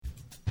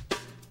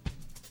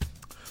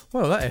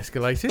Well, that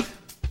escalated.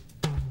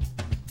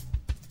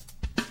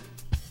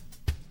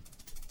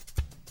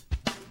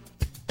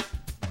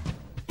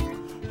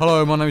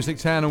 Hello, my name is Nick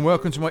Tan and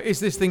welcome to my Is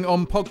This Thing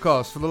On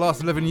podcast. For the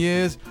last 11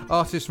 years,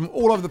 artists from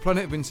all over the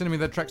planet have been sending me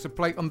their tracks to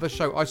play on the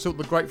show. I sort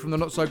the great from the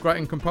not so great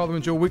and compile them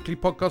into a weekly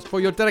podcast for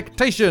your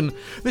delectation.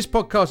 This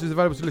podcast is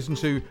available to listen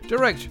to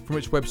direct from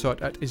its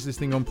website at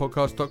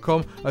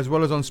isthisThingOnPodcast.com, as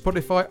well as on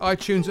Spotify,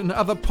 iTunes and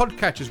other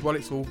podcatchers. Well,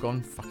 it's all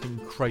gone fucking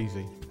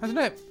crazy, hasn't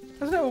it?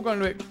 Hasn't it all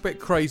gone a bit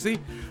crazy?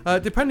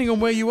 Depending on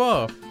where you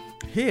are.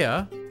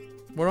 Here,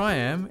 where I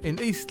am, in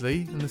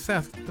Eastleigh, in the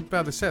south,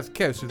 about the south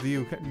coast of the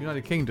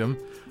United Kingdom,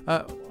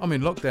 I'm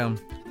in lockdown.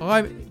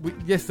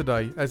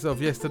 As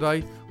of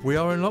yesterday, we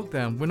are in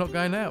lockdown. We're not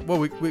going out. Well,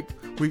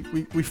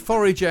 we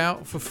forage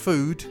out for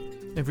food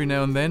every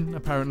now and then.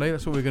 Apparently,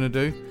 that's what we're going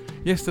to do.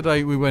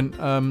 Yesterday, we went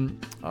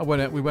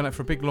out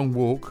for a big long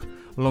walk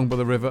along by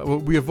the river. Well,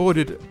 we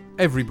avoided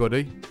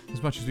everybody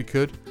as much as we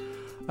could.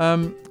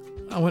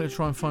 I went to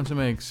try and find some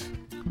eggs.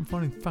 I'm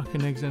finding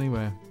fucking eggs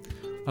anywhere,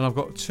 and I've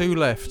got 2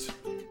 left.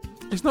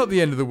 It's not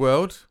the end of the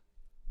world,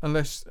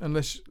 unless well,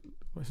 it's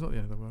not the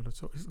end of the world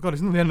at all. God,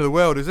 it's not the end of the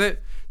world, is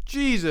it?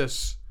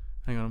 Jesus!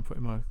 Hang on, I'm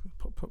putting my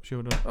pop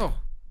shield on. Oh,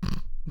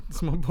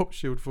 it's my pop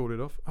shield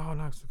falling off. Oh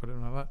no, I've got it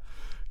like that.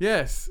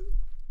 Yes.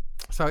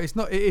 So it's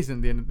not. It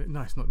isn't the end.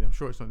 No, it's not. I'm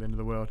sure it's not the end of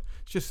the world.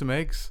 It's just some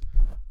eggs.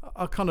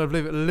 I kind of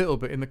live a little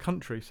bit in the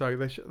country, so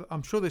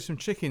I'm sure there's some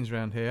chickens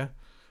around here,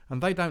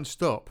 and they don't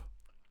stop.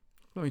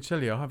 Let me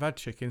tell you, I've had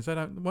chickens. They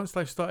don't. Once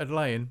they've started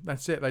laying,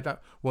 that's it. They don't.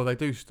 Well, they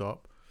do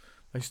stop.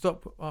 They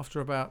stop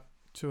after about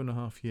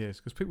 2.5 years,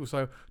 because people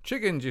say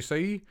chickens, you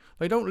see,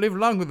 they don't live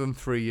longer than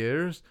 3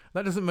 years.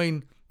 That doesn't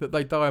mean that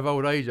they die of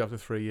old age after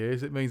 3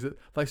 years. It means that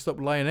they stop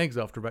laying eggs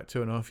after about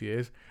 2.5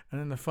 years, and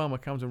then the farmer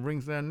comes and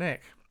wrings their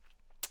neck.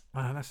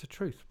 That's the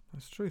truth.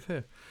 That's the truth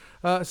here.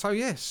 So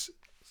yes,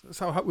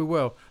 so I hope we're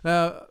well.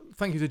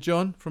 Thank you to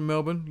John from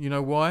Melbourne. You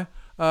know why.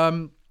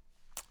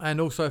 And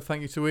also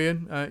thank you to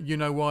Ian. You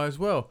know why as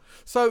well.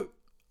 So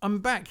I'm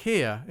back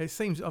here. It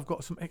seems I've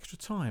got some extra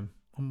time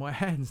on my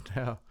hands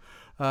now.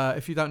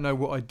 If you don't know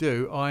what I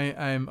do, I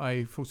am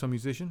a full-time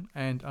musician,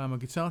 and I'm a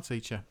guitar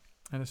teacher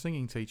and a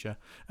singing teacher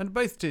and a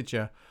bass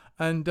teacher,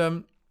 and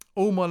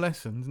all my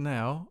lessons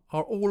now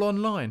are all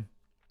online.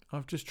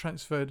 I've just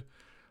transferred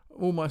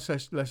all my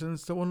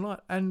lessons to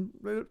online, and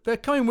they're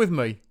coming with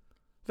me.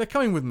 They're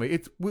coming with me.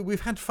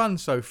 We've had fun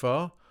so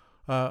far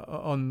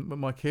on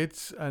my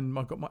kids, and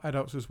I've got my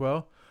adults as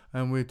well,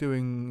 and we're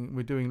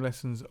doing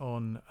lessons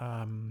on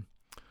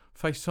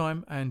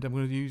FaceTime, and I'm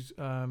going to use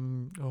what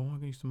am I going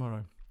to use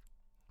tomorrow?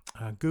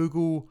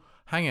 Google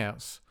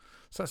Hangouts.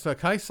 So that's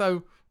okay.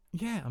 So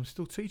yeah, I'm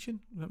still teaching.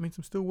 That means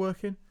I'm still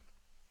working.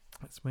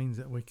 That means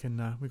that we've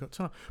got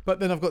time. But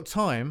then I've got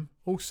time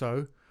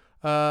also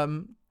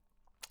when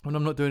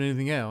I'm not doing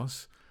anything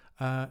else.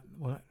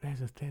 Well,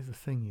 there's a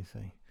thing, you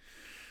see.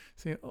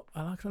 See,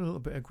 I like a little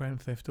bit of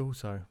Grand Theft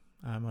also.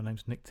 My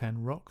name's Nick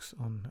Tan Rocks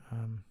on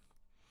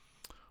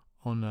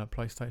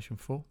PlayStation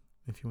 4.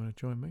 If you want to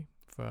join me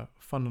for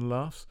fun and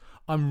laughs.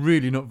 I'm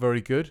really not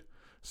very good,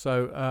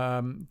 so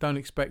don't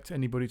expect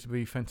anybody to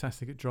be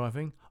fantastic at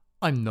driving.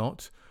 I'm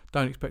not.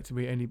 Don't expect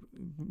me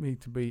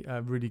to be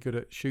really good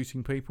at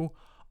shooting people.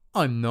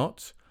 I'm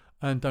not.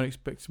 And don't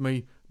expect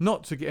me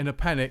not to get in a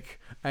panic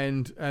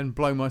and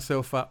blow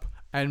myself up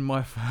and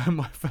my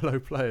fellow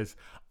players,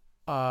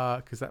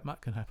 because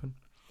that can happen.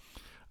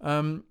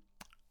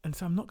 And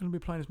so I'm not going to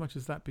be playing as much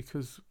as that,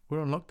 because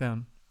we're on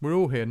lockdown. We're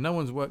all here. No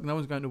one's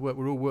going to work.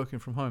 We're all working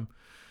from home.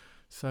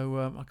 So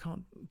I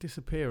can't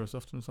disappear as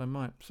often as I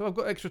might. So I've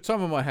got extra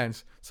time on my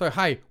hands. So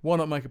hey, why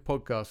not make a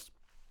podcast?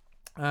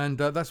 And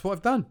that's what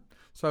I've done.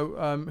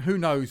 So who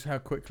knows how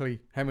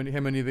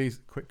many of these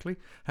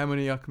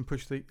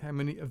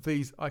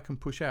I can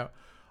push out.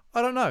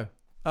 I don't know.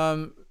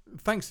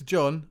 Thanks to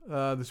John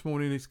this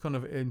morning. It's kind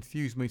of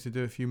enthused me to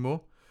do a few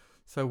more.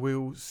 So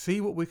we'll see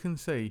what we can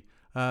see.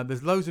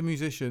 There's loads of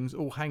musicians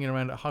all hanging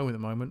around at home at the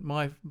moment.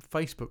 My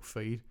Facebook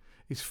feed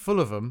is full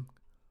of them.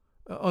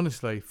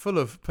 Honestly, full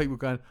of people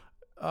going,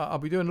 I'll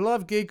be doing a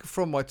live gig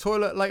from my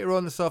toilet later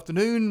on this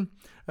afternoon.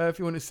 If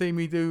you want to see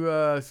me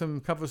do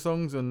some cover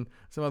songs and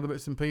some other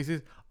bits and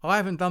pieces. I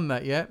haven't done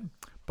that yet,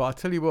 but I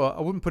tell you what,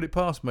 I wouldn't put it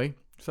past me.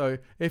 So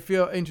if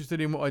you're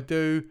interested in what I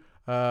do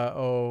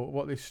or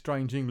what this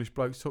strange English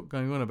bloke's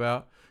going on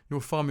about, you'll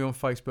find me on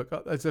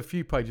Facebook. There's a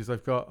few pages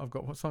I've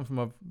got some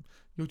from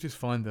you'll just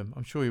find them.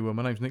 I'm sure you will.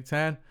 My name's Nick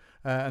Tan,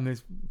 and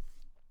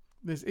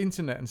there's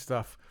internet and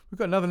stuff. We've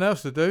got nothing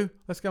else to do.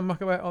 Let's go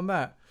muck about on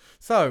that.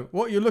 So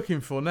what you're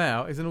looking for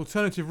now is an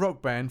alternative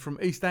rock band from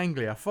East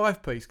Anglia,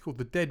 5-piece called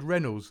the Dead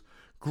Reynolds.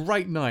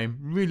 Great name.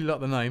 Really like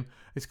the name.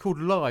 It's called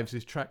Lives,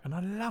 this track, and I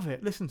love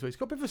it. Listen to it. It's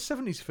got a bit of a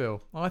 70s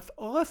feel. I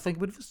think a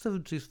bit of a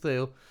 70s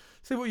feel.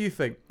 See what you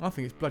think. I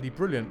think it's bloody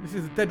brilliant. This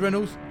is the Dead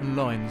Reynolds and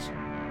Lines.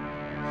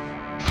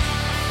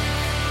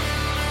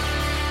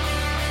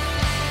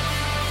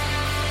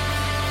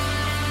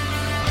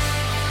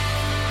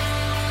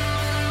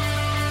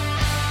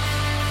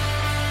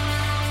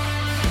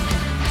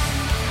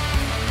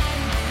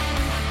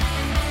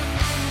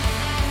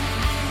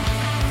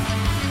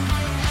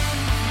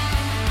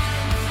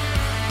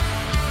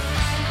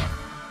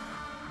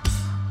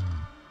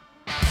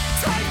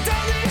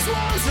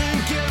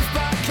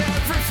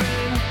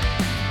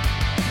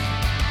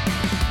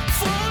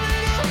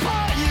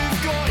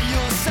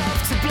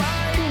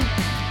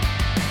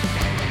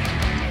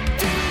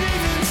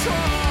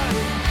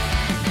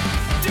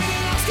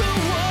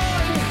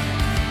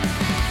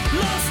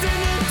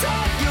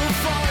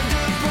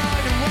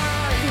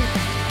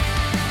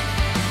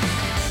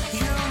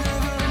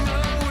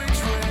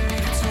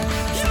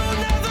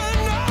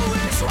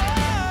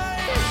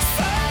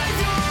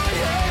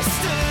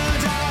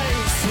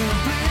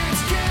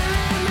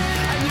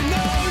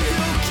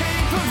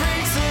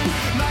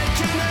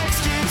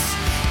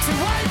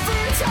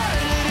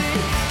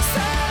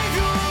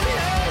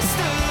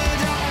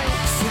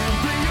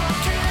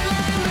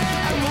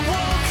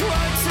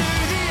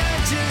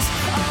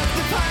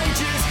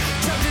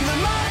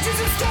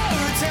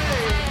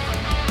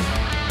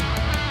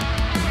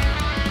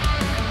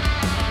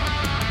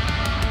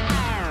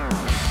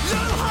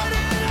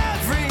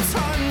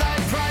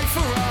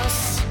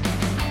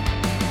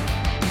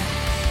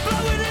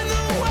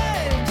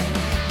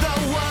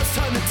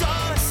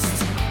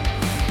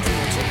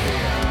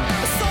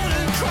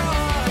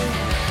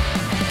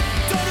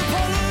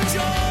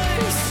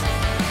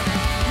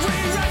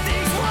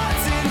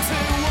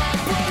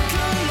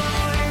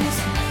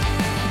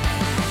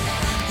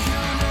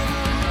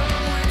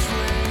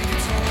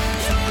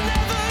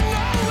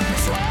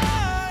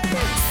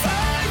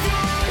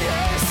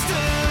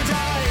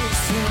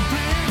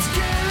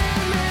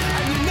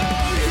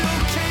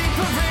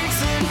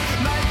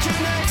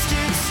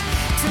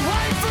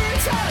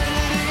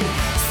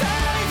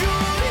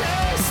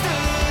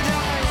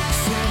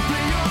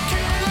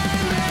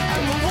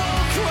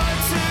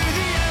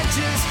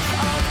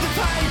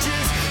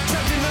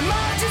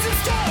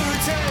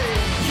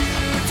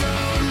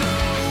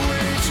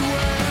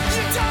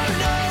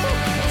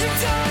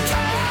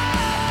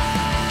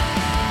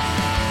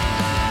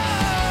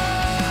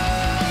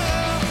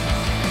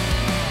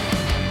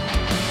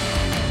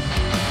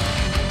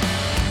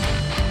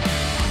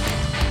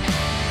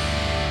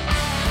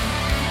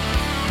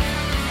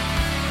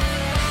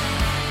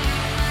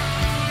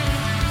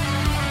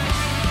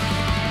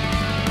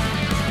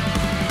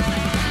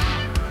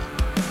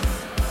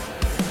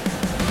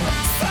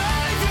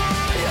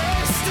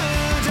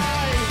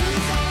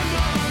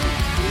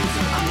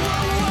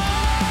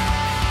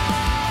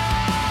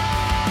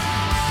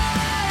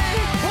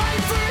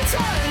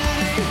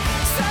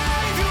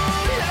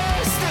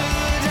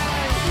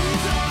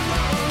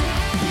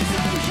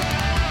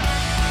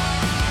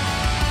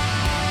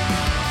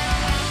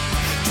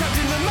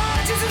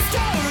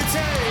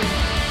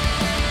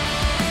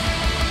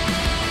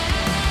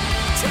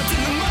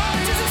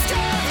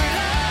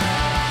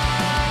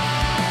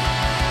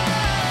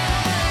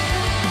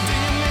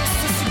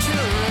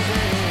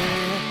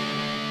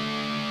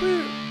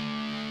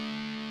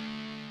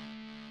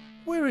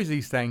 is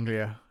East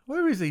Anglia?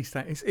 Where is East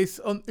Anglia?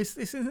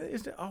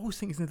 I always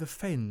think it's near the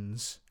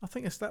Fens. I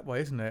think it's that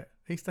way, isn't it?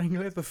 East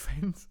Anglia, the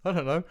Fens? I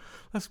don't know.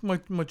 That's my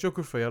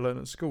geography I learned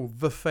at school.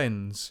 The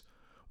Fens.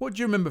 What do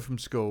you remember from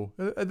school?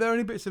 Are there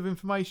any bits of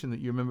information that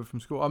you remember from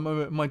school? I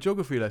remember my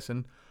geography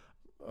lesson.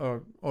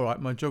 All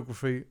my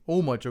geography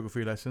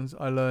lessons,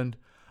 I learned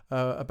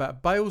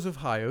about bales of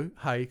hay,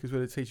 because we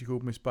had a teacher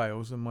called Miss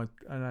Bales, and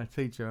our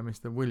teacher,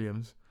 Mr.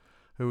 Williams,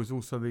 who was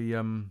also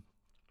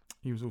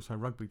he was also a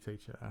rugby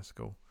teacher at our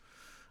school,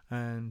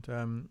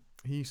 and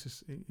he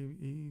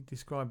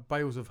described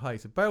bales of hay.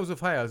 So bales of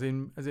hay, as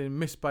in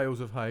Miss Bales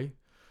of Hay,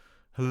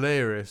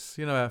 hilarious.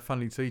 You know how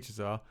funny teachers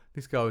are.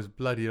 This guy was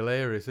bloody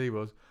hilarious. He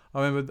was.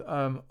 I remember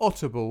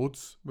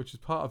otterboards, which is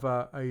part of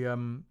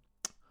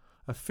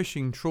a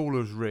fishing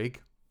trawler's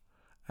rig,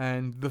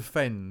 and the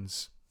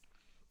Fens.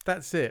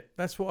 That's it.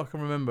 That's what I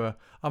can remember.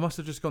 I must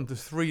have just gone to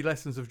 3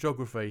 lessons of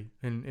geography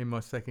in my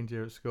second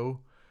year at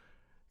school.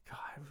 God,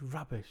 it was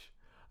rubbish.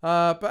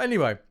 But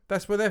anyway,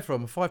 that's where they're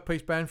from. A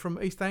 5-piece band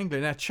from East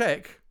Anglia. Now,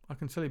 Czech, I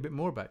can tell you a bit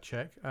more about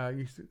Czech.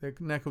 They're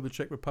now called the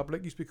Czech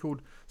Republic. Used to be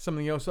called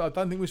something else that I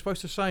don't think we're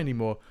supposed to say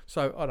anymore.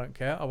 So I don't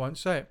care. I won't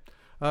say it.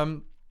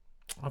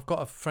 I've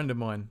got a friend of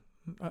mine.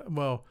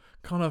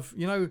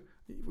 You know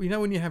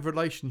when you have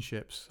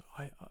relationships.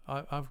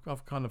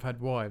 I've kind of had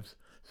wives.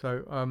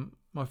 So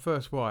my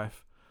first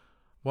wife,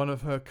 one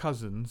of her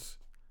cousins,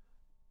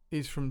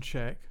 is from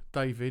Czech.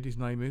 David, his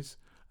name is.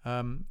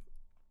 And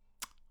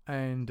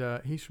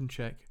he's from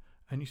Czech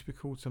and used to be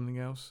called something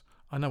else.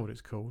 I know what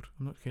it's called.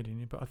 I'm not kidding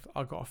you, but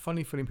I've got a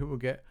funny feeling people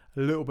get a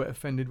little bit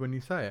offended when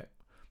you say it.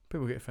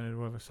 People get offended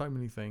over so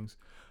many things,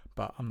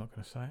 but I'm not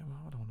going to say it. Well,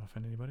 I don't want to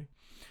offend anybody.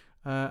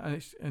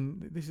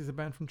 And this is a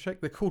band from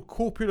Czech. They're called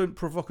Corpulent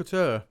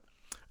Provocateur.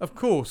 Of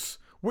course,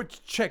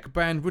 which Czech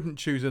band wouldn't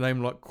choose a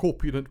name like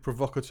Corpulent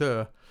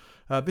Provocateur?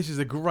 This is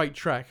a great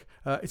track.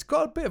 It's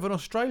got a bit of an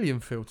Australian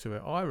feel to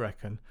it, I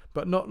reckon,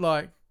 but not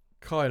like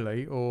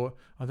Kylie or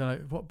I don't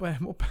know what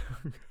band,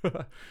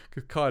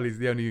 because Kylie's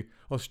the only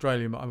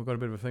Australian. I've got a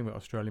bit of a thing about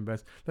Australian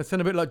bands. They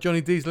sound a bit like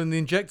Johnny Diesel and the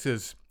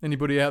Injectors.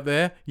 Anybody out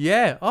there?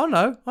 Yeah, I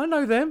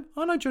know them.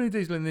 I know Johnny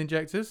Diesel and the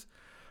Injectors.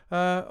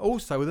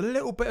 Also with a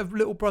little bit of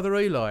Little Brother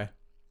Eli.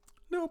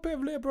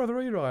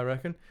 I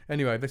reckon.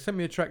 Anyway, they sent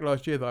me a track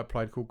last year that I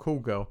played called Cool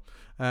Girl,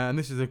 and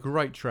this is a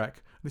great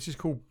track. This is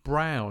called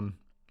Brown.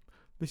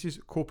 This is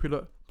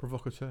Corpulent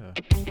Provocateur.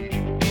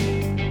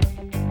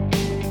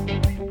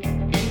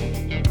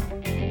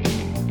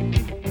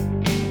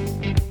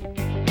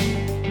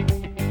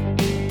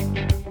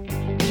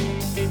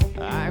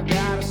 I've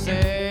got to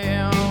say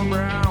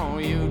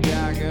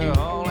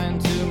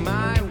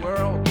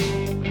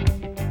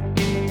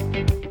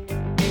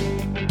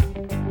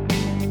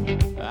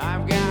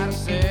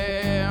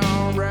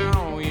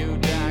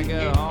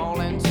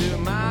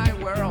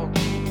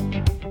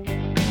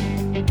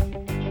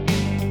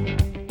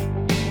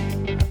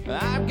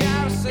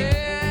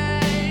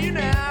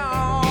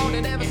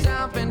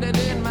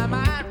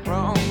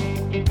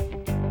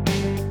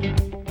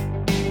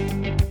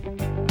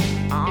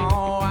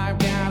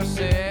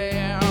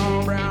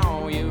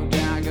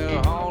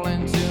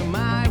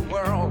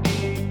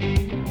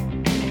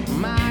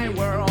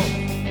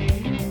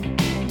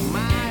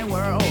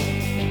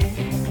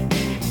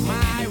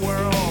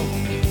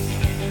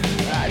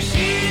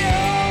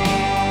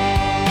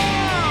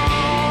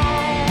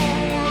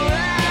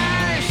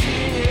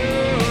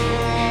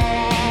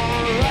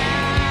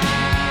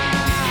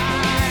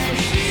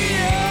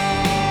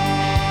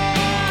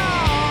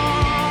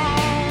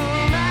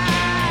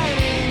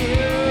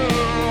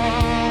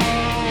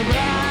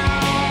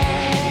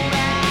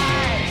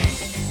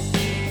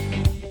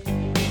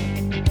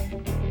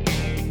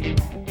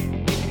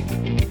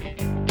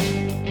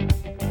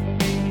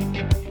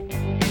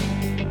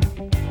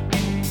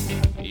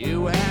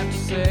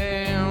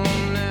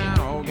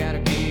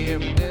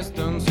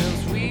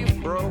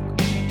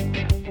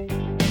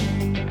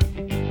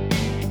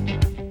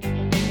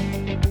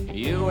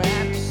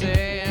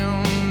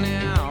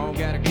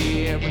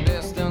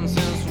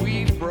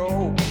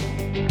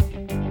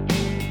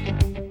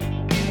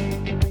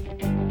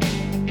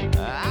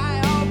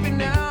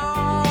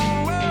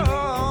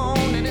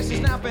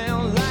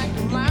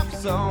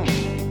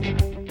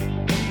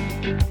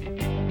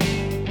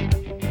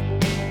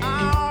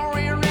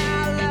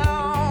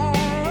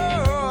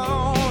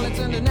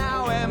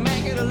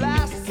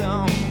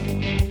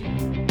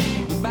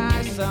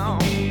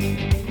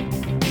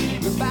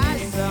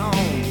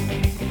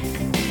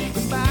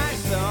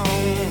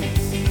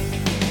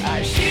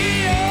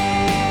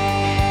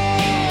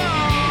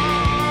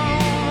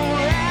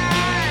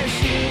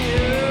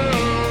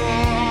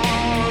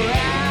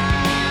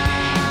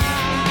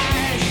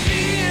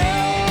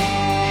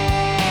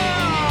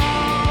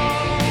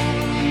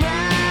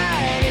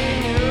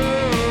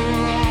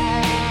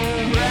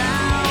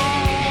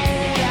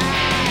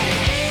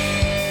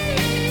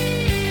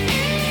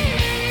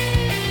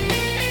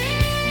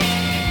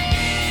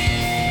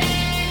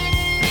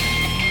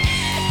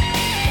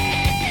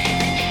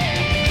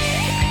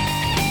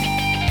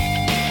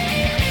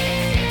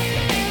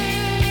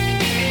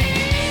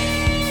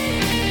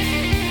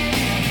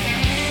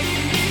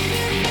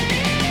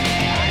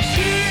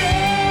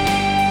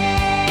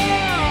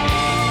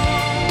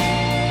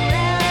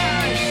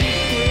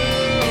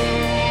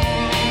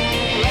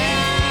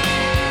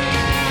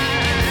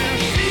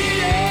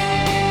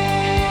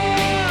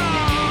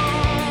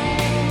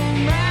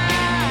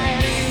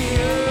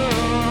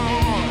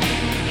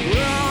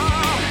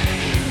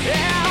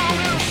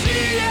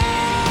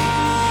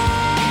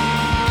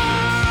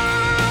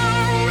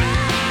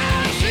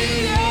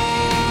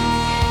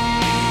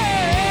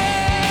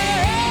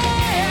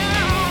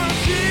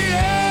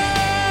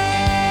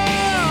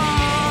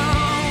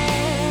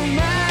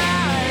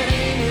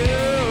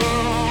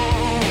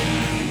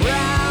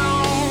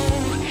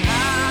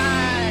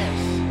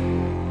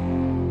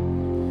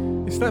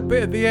It's that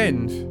bit at the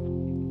end.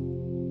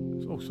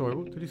 Oh, sorry.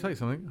 What, did he say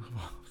something?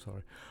 Oh,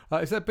 sorry.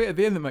 It's that bit at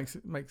the end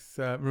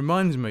that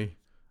reminds me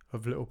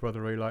of Little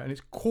Brother Eli, and it's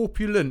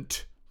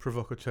corpulent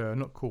provocateur,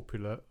 not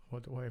corpulent.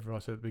 Whatever I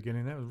said at the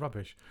beginning, that was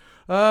rubbish.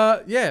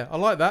 Yeah, I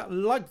like that.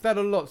 Like that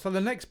a lot. So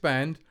the next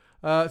band,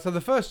 so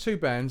the first two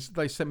bands,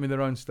 they sent me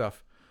their own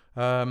stuff.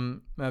 Now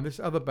this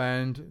other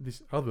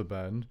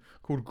band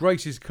called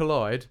Graces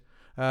Collide,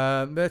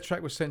 their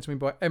track was sent to me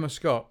by Emma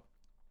Scott.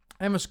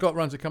 Emma Scott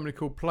runs a company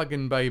called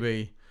Plugin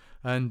Baby,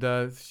 and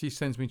she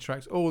sends me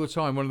tracks all the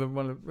time. One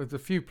of the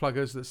few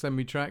pluggers that send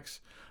me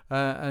tracks,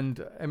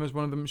 and Emma's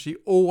one of them. She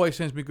always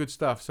sends me good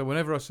stuff. So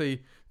whenever I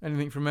see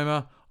anything from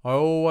Emma, I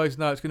always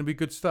know it's going to be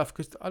good stuff,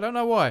 because I don't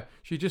know why.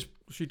 She just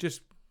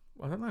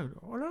I don't know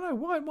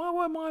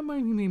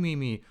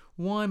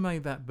why may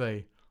that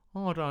be?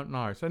 I don't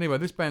know. So anyway,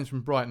 this band's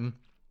from Brighton,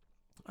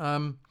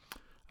 where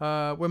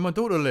my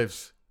daughter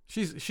lives.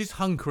 She's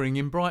hunkering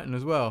in Brighton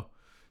as well.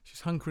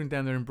 She's hunkering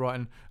down there in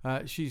Brighton.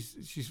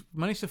 She's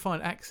managed to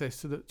find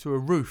access to a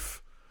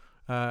roof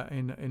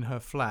in her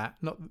flat.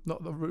 Not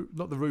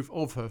the roof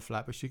of her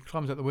flat, but she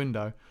climbs out the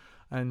window,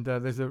 and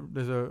there's a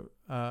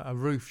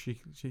roof.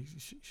 She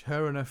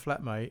her and her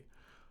flatmate,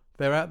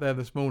 they're out there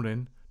this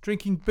morning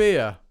drinking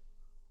beer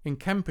in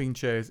camping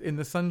chairs in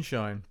the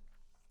sunshine.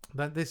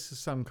 That this is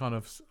some kind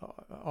of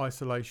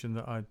isolation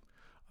that I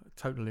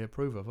totally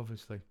approve of,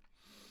 obviously.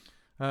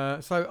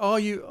 So are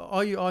you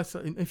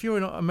isolating? If you're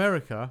in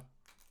America,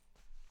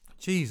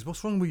 geez,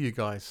 what's wrong with you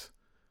guys?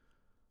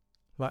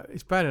 Like,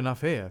 it's bad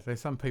enough here.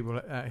 There's some people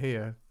out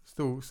here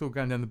still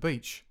going down the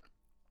beach.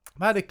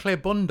 I had to clear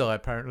Bondi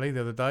apparently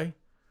the other day,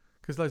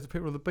 because loads of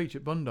people on the beach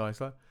at Bondi.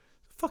 It's like,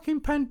 fucking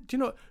do you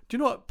know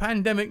what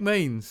pandemic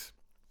means?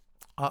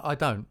 I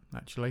don't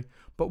actually,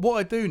 but what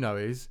I do know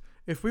is,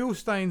 if we all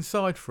stay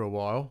inside for a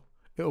while,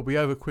 it'll be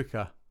over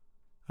quicker,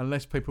 and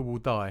less people will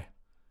die.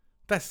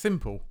 That's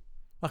simple.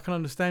 I can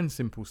understand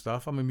simple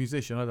stuff. I'm a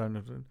musician. I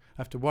don't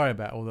have to worry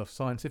about all the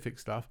scientific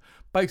stuff.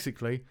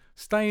 Basically,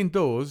 stay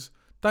indoors.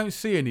 Don't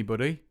see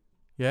anybody.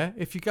 Yeah.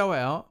 If you go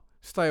out,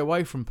 stay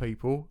away from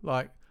people.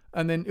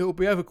 And then it'll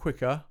be over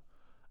quicker.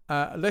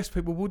 Less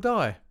people will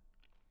die.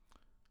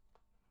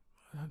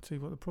 I don't see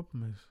what the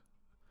problem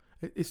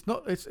is. It's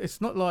not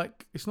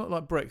like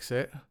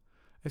Brexit.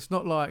 It's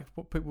not like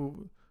what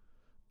people.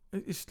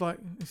 It's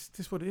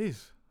just what it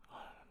is. I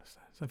don't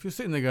understand. So if you're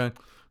sitting there going,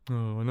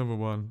 "Oh, another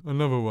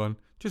one,"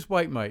 just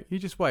wait, mate. You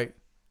just wait.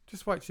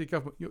 Just wait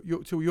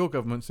till your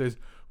government says,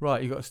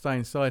 "Right, you got to stay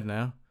inside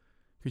now,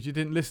 because you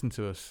didn't listen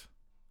to us.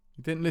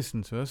 You didn't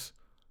listen to us.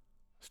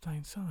 Stay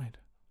inside.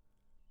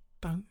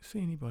 Don't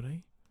see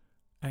anybody,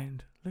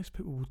 and less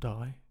people will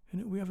die,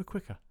 and it'll be over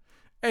quicker."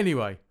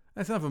 Anyway,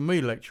 that's enough of me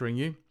lecturing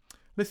you.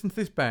 Listen to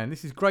this band.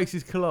 This is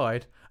Graces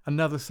Collide,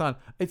 Another Sun.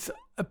 It's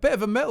a bit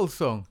of a metal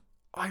song,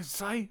 I'd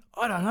say.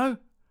 I don't know.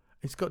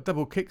 It's got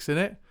double kicks in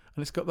it,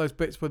 and it's got those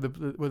bits where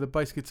the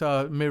bass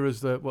guitar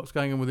mirrors what's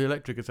going on with the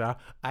electric guitar.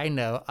 I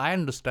know. I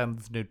understand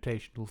this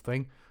notational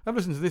thing. Have a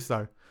listen to this,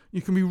 though.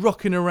 You can be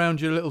rocking around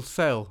your little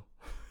cell.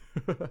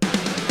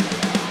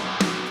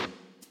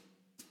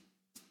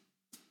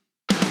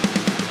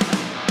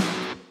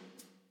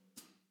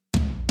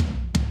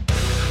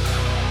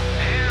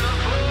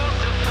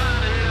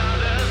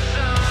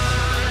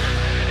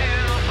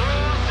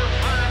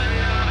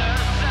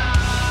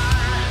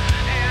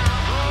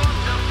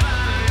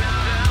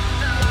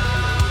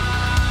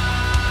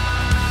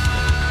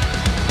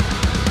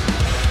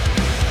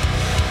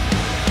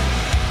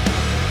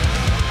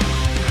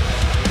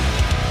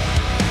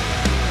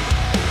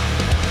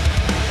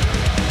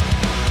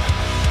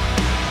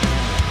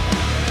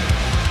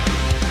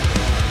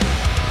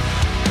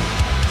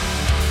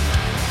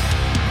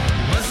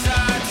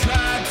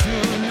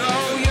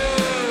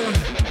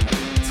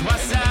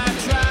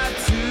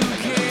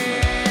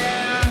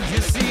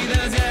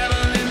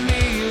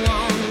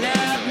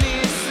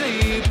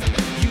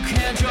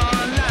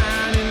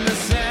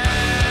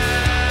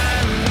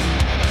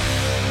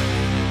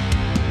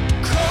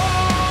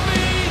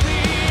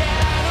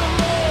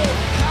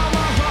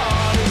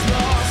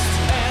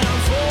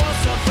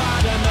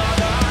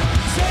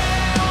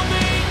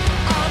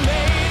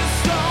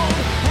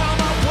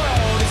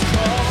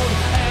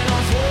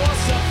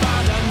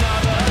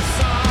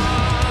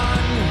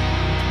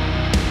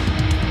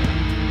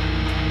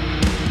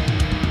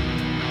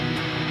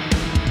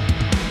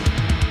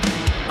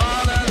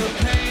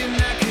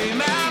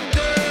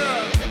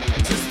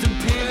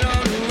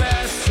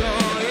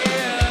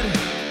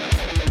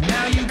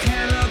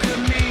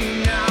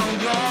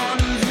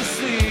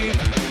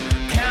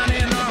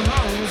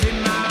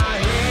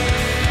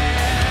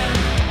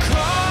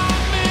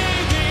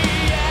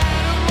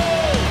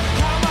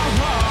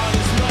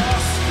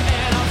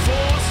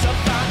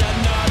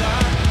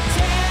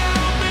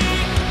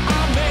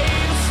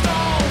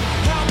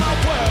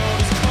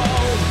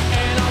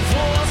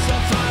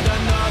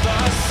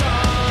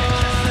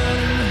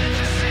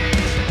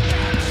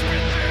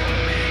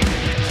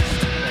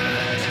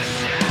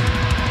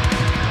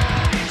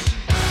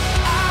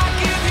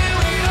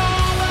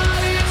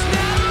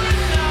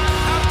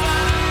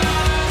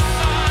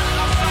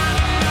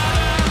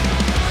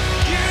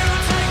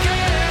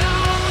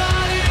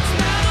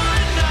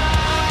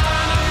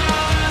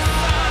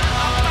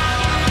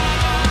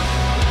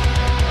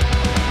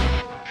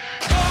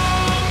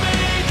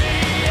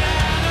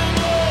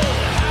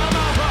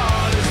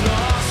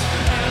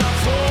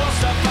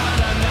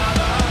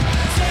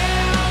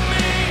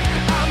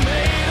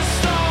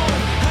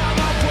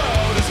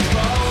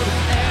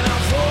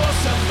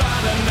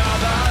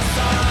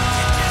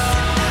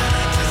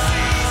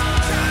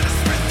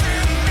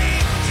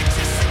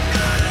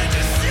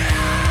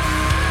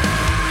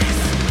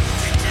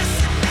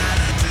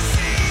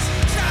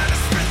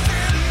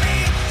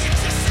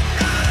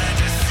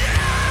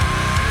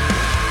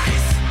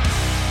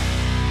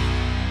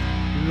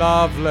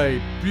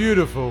 Lovely,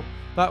 beautiful.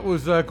 That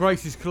was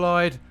Gracie's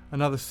Collide,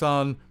 Another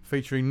Sun,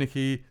 featuring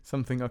Nikki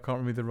something. I can't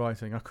remember the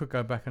writing. I could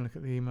go back and look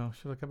at the email.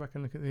 Should I go back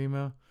and look at the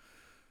email?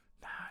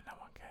 Nah, no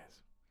one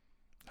cares.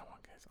 No one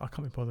cares. I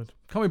can't be bothered.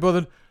 Can't be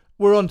bothered.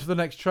 We're on to the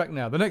next track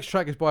now. The next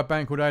track is by a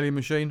band called Alien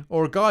Machine,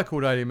 or a guy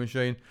called Alien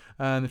Machine,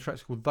 and the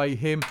track's called They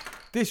Him.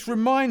 This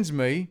reminds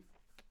me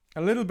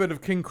a little bit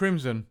of King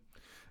Crimson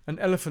and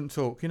Elephant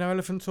Talk. You know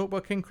Elephant Talk by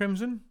King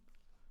Crimson?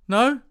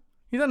 No?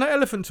 You don't know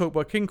Elephant Talk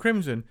by King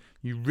Crimson?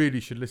 You really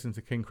should listen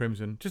to King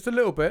Crimson. Just a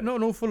little bit, not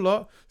an awful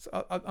lot.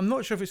 So I'm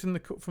not sure if it's in the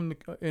Court of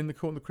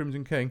the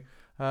Crimson King,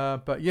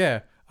 but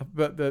yeah.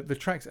 But the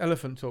track's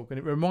Elephant Talk, and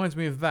it reminds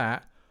me of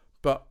that,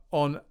 but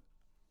on...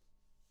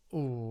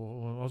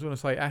 Oh, I was going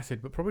to say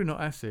acid, but probably not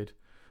acid.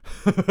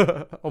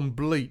 On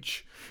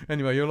bleach.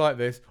 Anyway, you'll like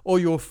this, or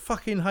you'll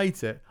fucking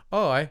hate it.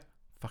 I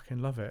fucking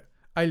love it.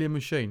 Alien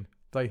Machine,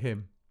 They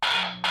Him.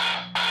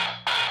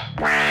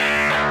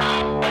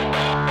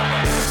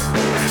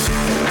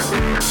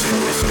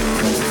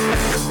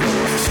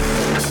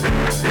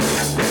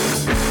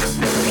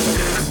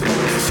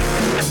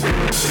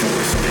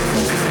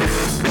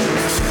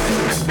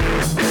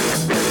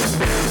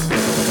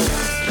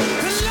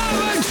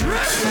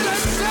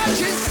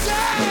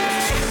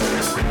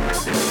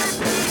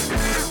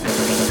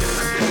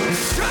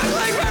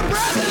 Struggling for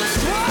breath and this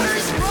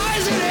water's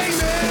poisoning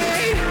me.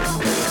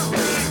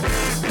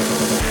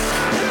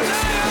 And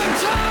I am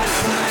done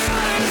playing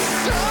on his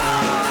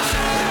stomach.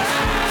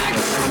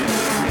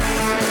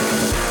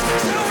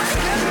 So we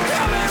can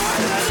fill me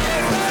with the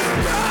deep and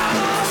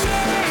roll me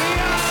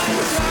under.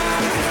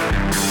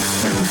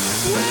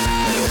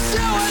 Wings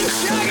doing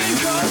shaking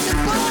coats and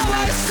pull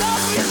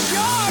myself with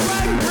sharp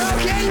and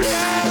broken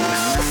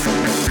nails.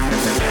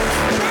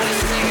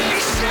 Producing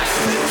shit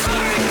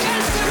before it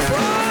gets to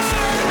burn.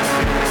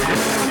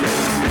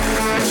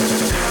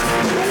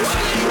 What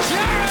a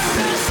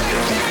carapace to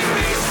keep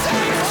me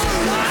safe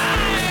alive.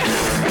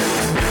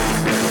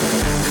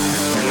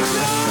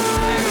 Dive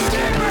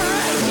deeper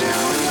into the black.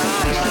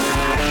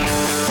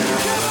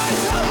 Give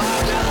myself up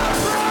to the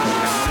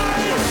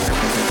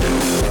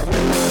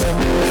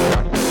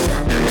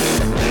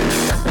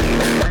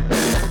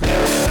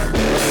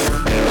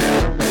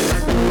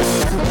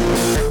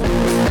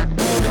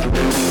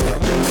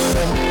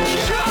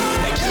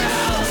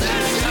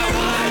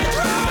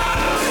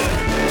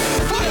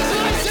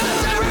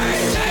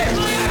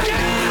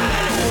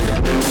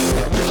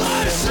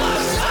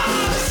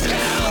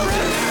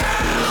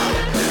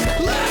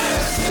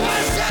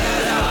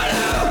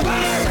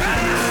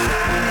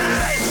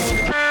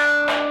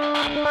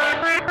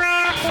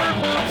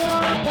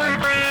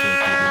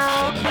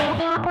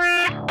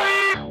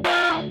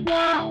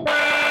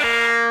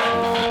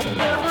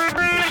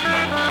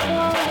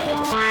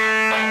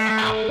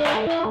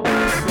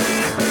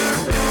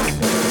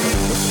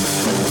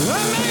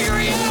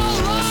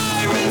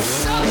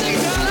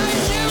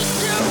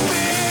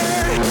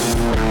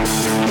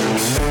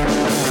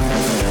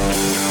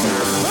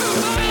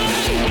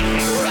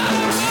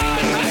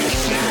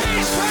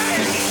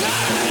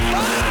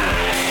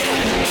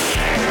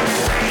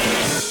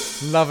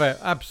Love it,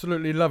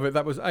 absolutely love it.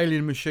 That was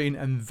Alien Machine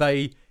and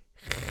They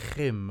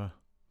Him.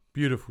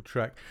 Beautiful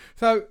track.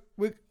 So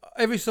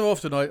every so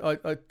often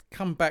I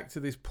come back to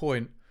this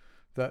point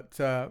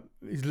that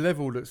is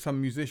levelled at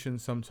some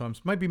musicians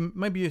sometimes.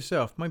 Maybe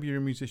yourself. Maybe you're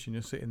a musician.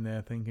 You're sitting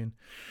there thinking,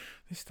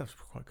 this stuff's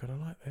quite good. I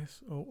like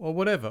this, or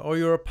whatever. Or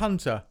you're a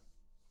punter,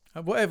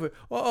 whatever.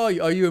 What are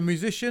you? Are you a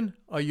musician?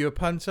 Are you a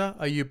punter?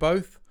 Are you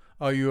both?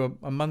 Are you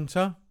a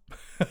munter?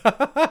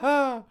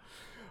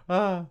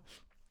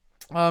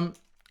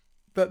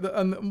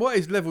 And what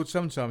is levelled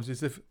sometimes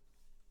is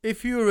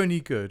if you're any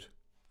good,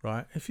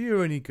 right? If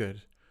you're any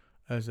good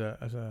as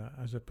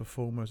a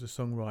performer, as a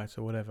songwriter,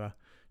 whatever,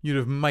 you'd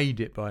have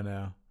made it by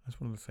now. That's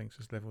one of the things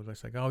that's levelled. They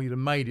say, "Oh, you'd have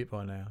made it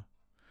by now."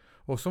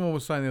 Or someone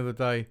was saying the other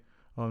day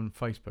on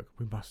Facebook,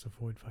 we must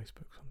avoid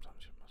Facebook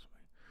sometimes, must we?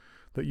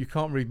 That you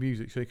can't read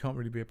music, so you can't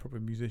really be a proper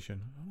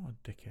musician. Oh,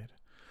 dickhead.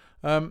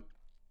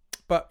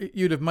 But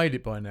you'd have made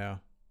it by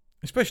now.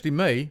 Especially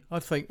me. I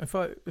think if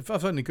I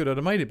was only good, I'd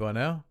have made it by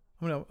now.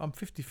 I mean, I'm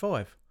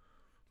 55.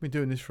 I've been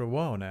doing this for a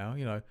while now.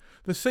 You know,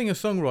 the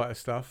singer-songwriter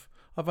stuff,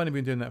 I've only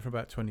been doing that for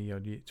about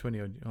 25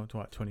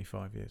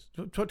 years.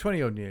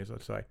 20 odd years,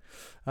 I'd say.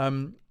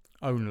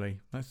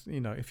 Only. That's,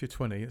 you know, if you're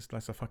 20,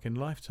 that's a fucking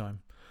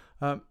lifetime.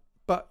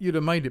 But you'd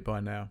have made it by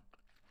now.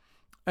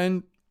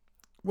 And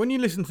when you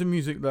listen to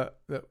music that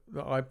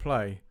I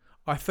play,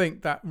 I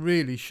think that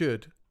really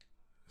should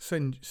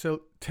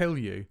tell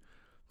you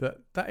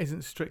that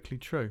isn't strictly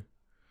true.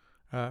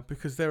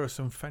 Because there are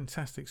some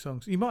fantastic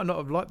songs. You might not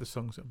have liked the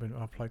songs that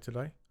I've played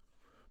today,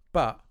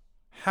 but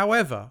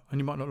however,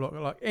 and you might not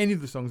like any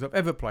of the songs I've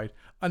ever played.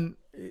 And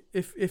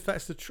if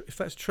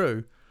that's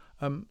true,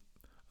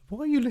 why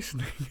are you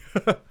listening?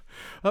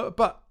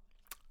 But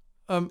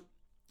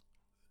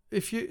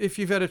if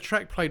you've had a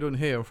track played on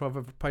here, or if I've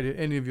ever played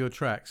any of your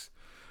tracks,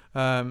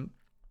 then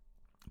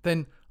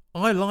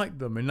I like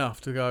them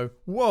enough to go,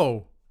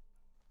 whoa,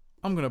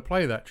 I'm going to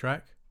play that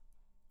track.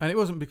 And it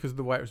wasn't because of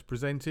the way it was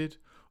presented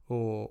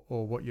or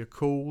what you're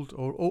called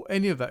or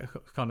any of that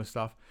kind of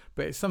stuff,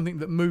 but it's something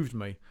that moved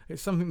me.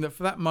 It's something that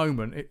for that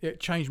moment, it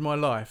changed my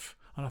life.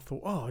 And I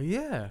thought, oh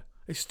yeah,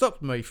 it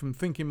stopped me from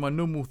thinking my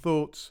normal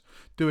thoughts,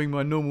 doing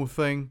my normal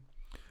thing,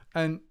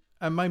 and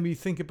made me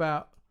think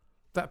about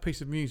that piece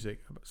of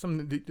music,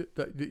 something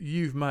that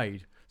you've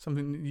made,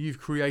 something that you've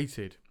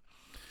created.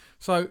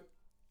 So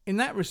in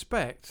that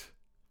respect,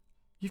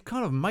 you've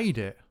kind of made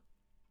it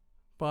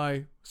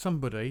by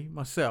somebody,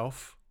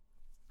 myself,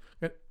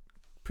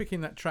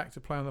 picking that track to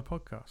play on the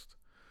podcast.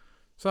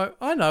 So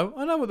I know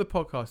what the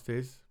podcast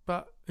is,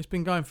 but it's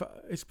been going for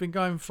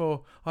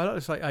I like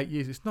to say 8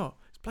 years. It's not.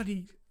 It's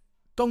bloody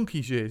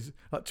donkey's years,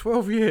 like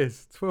 12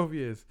 years,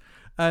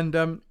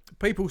 and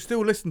people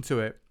still listen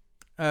to it.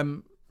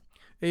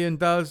 Ian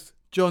does,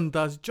 John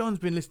does. John's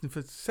been listening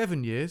for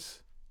 7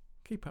 years.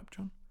 Keep up,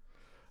 John.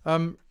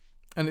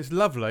 And it's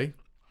lovely.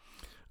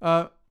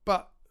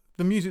 But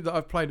the music that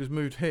I've played has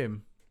moved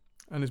him,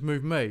 and has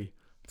moved me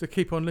to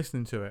keep on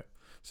listening to it.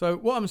 So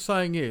what I'm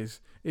saying is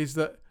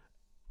that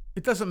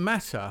it doesn't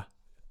matter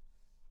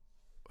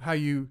how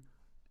you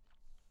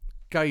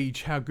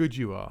gauge how good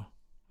you are,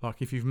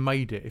 like if you've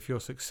made it, if you're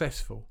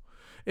successful.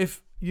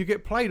 If you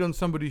get played on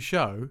somebody's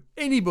show,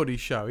 anybody's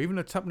show, even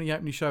a Tuppenny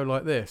Halfpenny show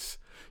like this,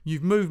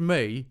 you've moved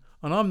me,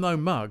 and I'm no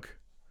mug.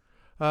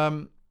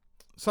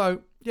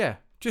 So yeah,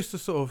 just to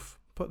sort of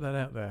put that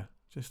out there,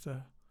 just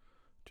to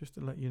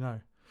let you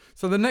know.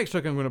 So the next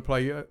track I'm going to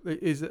play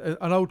is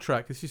an old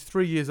track. This is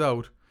 3 years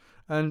old,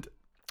 and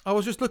I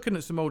was just looking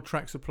at some old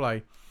tracks to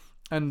play,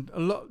 and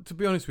to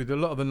be honest with you, a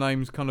lot of the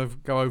names kind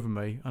of go over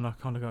me, and I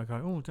kind of go,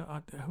 oh,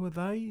 who are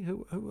they?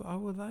 Who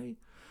are they?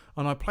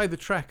 And I play the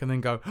track and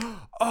then go,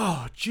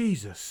 oh,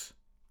 Jesus.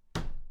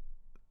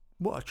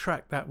 What a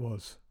track that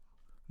was.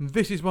 And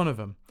this is one of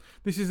them.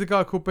 This is a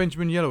guy called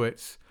Benjamin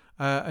Yellowitz,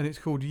 and it's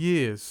called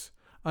Years.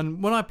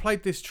 And when I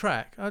played this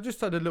track, I just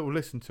had a little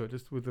listen to it,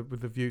 just with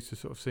the view to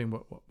sort of seeing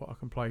what I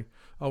can play,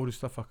 older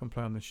stuff I can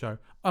play on the show.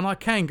 And I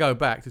can go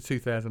back to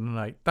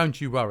 2008. Don't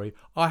you worry.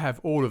 I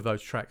have all of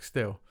those tracks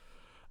still.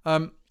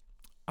 I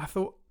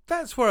thought,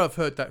 that's where I've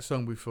heard that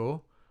song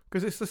before.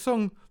 Because it's the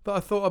song that I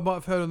thought I might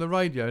have heard on the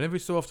radio. And every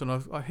so often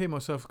I hear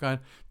myself going,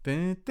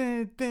 and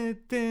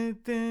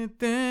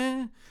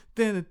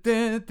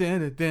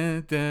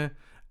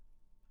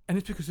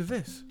it's because of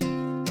this.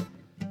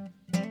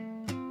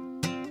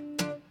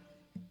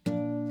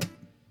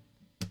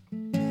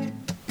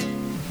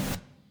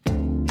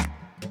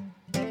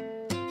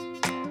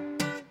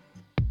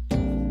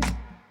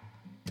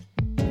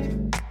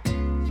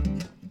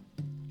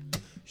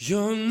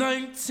 You're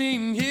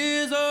 19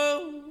 years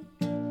old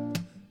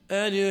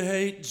and you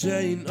hate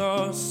Jane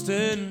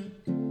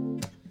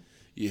Austen.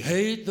 You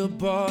hate the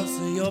boss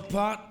of your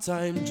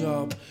part-time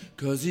job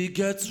 'cause he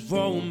gets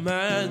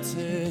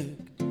romantic.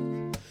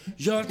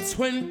 You're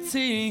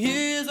 20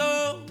 years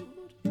old.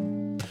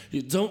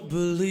 You don't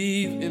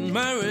believe in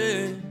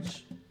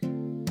marriage.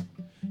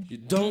 You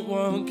don't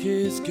want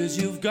kids 'cause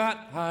you've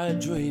got high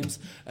dreams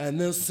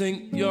and they'll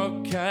sink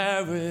your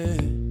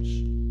carriage.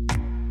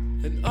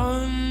 And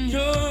on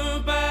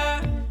your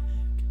back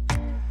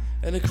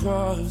and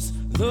across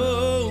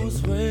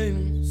those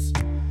wings,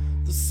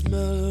 the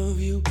smell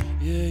of you,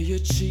 yeah, your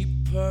cheap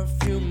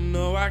perfume.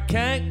 No, I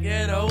can't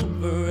get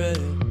over it.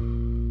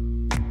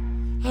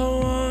 I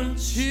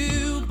want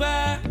you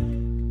back,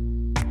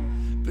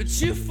 but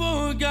you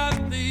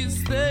forgot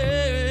these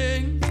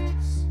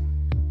things.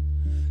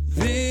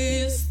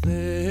 These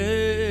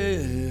things.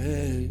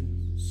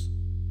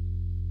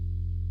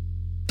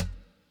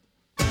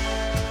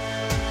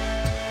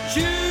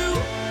 You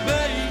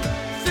may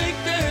think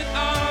that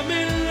I'm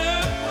in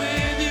love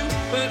with you,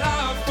 but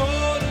I've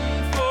fallen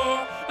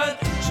for an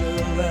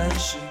angel and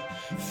she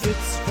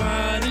fits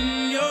right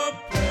in your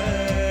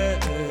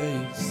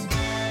place.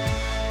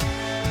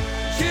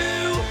 You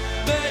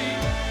may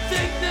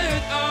think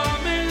that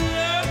I'm in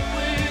love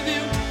with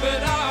you,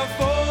 but I've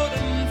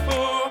fallen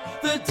for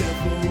the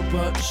devil,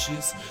 but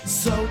she's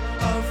so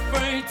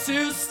afraid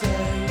to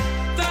stay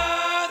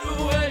that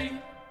way.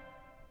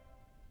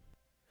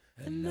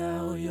 And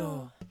now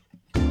you're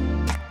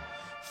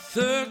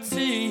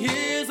 13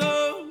 years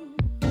old.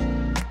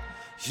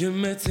 You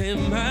met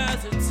him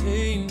as a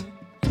teen,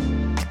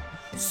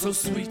 so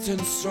sweet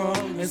and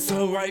strong and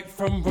so right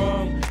from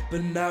wrong.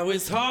 But now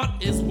his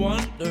heart is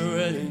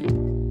wandering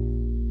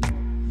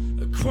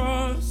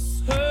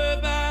across her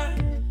back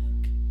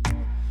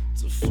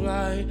to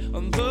fly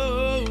on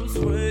those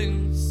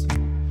wings.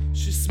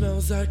 She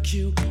smells like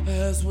you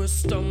as we're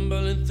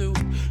stumbling through.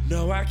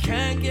 No, I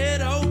can't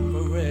get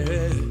over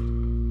it.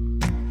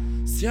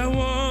 See, I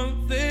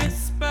want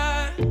this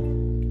back,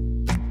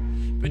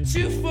 but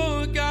you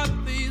forgot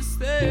these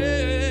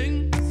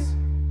things.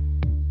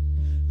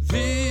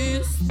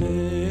 These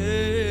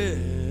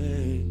things.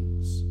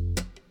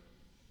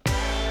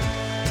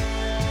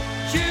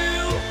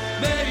 You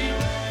may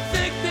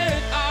think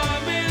that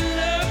I'm in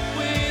love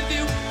with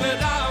you, but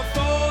I've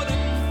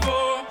fallen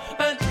for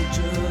an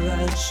angel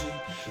and she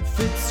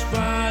fits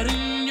right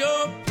in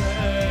your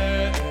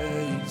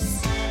place.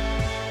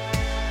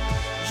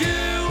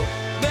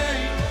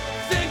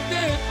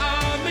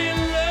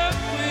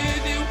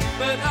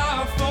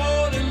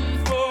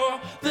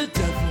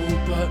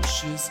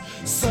 she's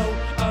so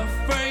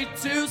afraid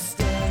to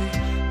stay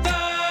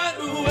that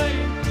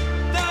way,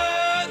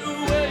 that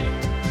way,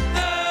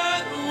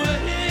 that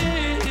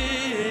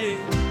way,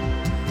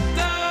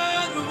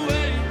 that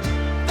way,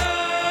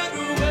 that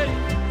way,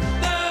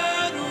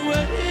 that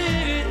way.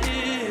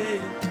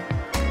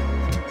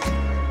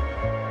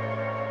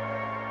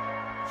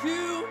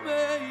 You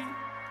may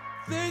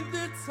think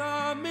that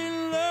I'm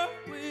in love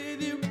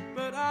with you,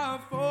 but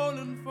I've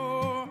fallen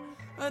for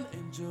an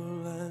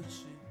angel and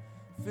she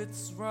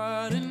fits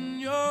right in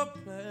your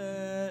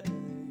place.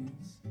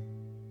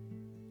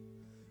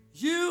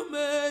 You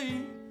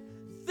may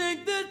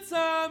think that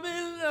I'm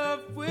in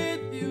love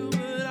with you,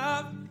 but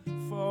I've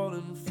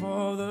fallen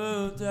for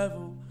the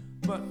devil,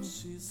 but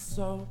she's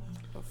so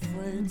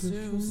afraid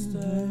to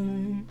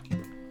stay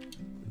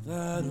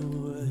that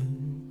way.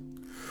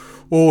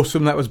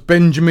 Awesome. That was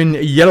Benjamin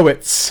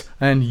Yellowitz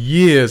and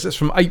Years. That's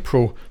from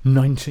April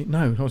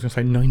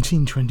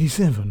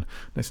 1927.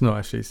 That's not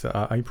actually. It's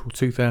April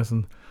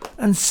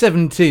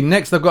 2017.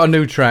 Next, I've got a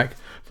new track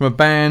from a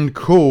band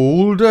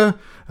called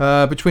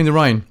Between the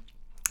Rain.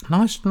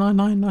 Nice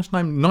name,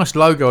 nice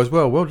logo as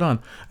well. Well done.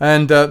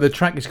 And the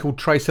track is called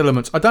Trace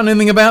Elements. I don't know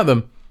anything about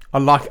them.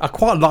 I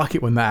quite like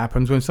it when that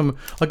happens. When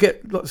I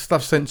get lots of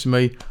stuff sent to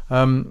me.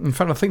 In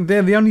fact, I think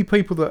they're the only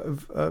people that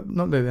have,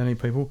 not they're the only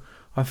people.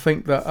 I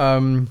think that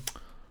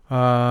what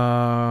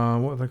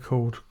are they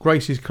called?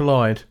 Gracies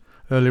Collide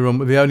earlier on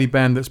were the only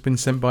band that's been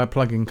sent by a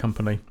plug-in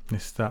company.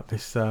 This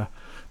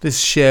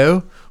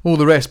show. All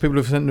the rest people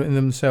have sent it in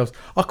themselves.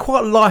 I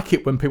quite like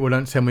it when people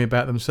don't tell me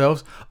about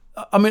themselves.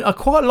 I mean, I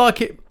quite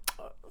like it.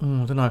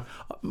 I don't know.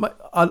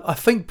 I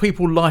think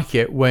people like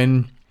it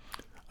when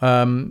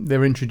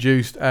they're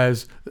introduced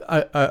as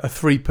a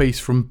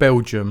three-piece from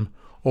Belgium,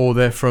 or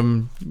they're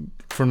from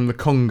the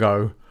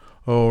Congo,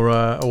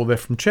 or they're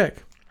from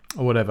Czech,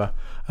 or whatever.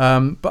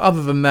 But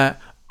other than that,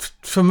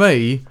 for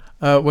me,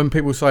 when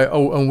people say,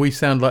 "Oh, and we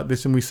sound like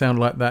this and we sound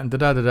like that," and da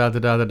da da da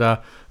da da da,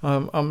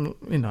 I'm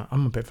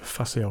a bit of a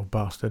fussy old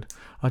bastard.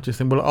 I just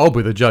think, well, I'll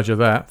be the judge of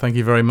that. Thank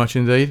you very much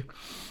indeed.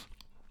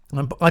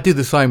 I do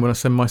the same when I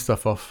send my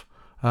stuff off.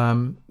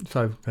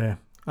 So there.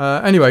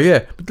 Anyway,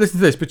 yeah. But listen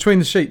to this. Between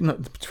the Sheets.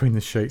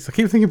 I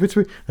keep thinking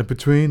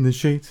between the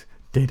sheets.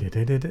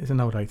 It's an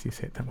old 80s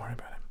hit. Don't worry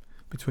about it.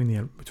 Between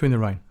the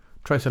Rain.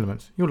 Trace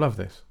Elements. You'll love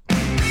this.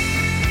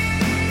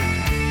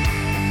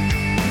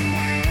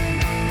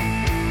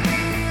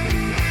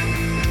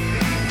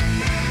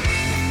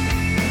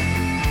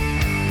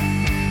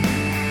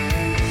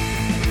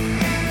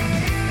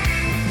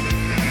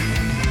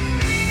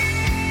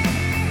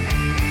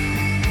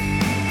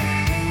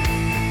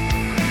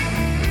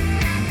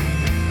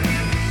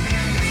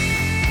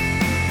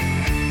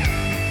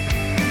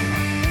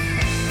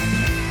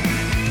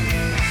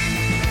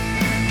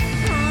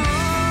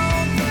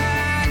 All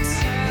that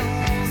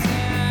tells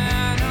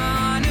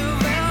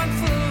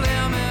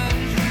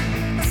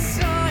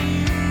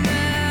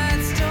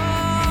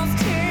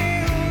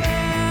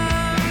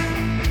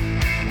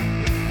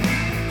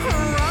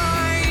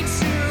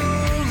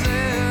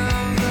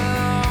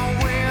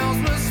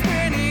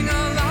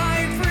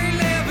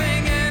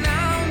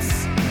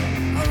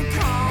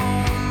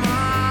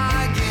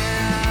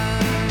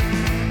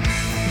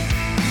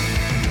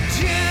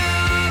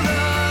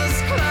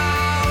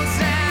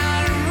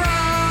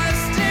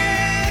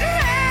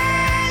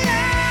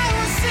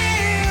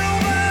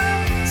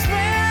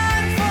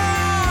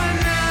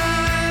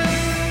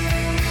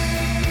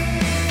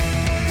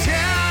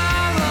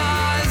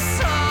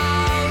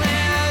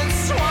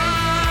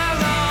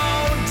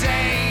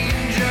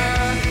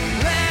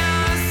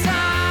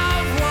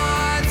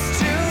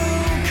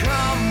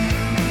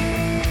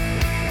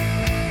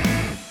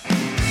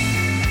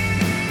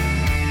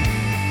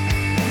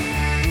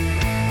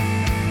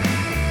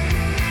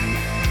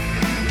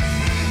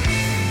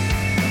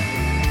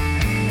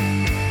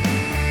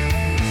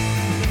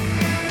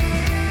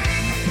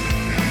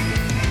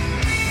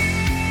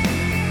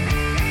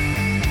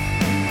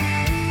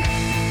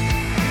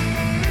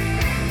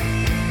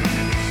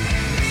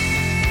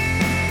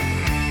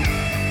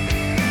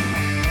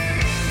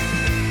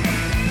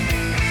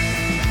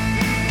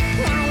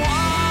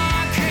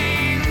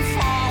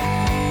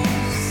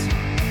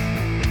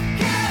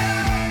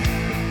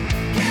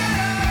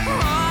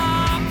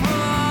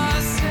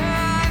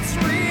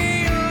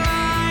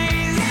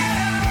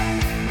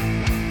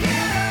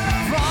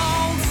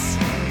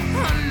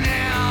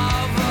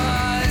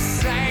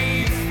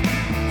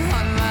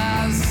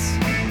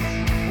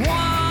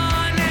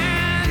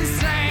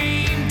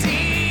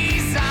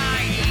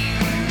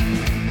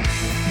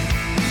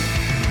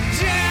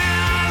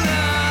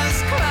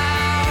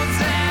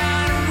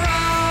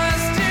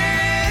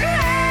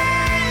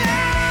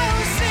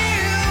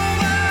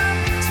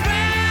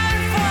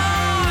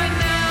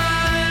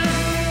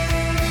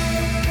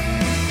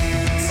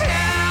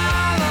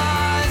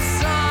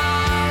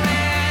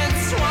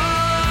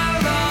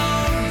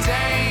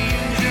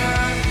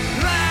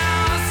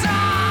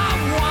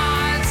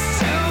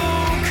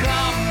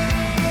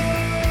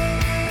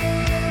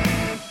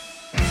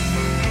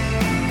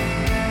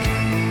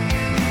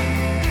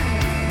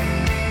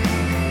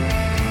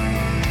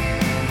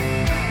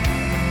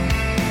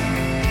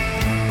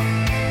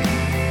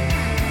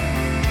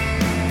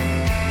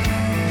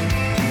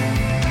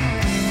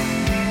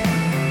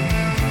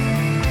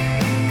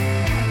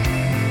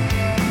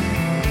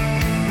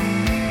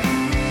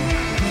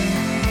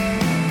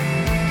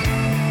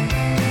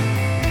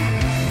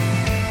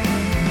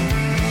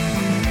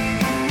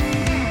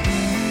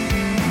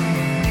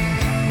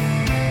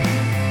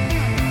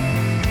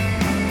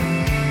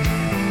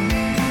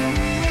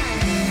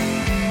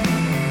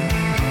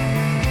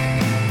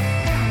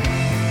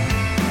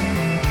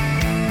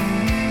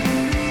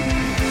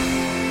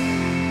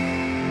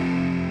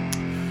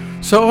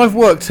So I've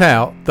worked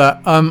out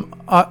that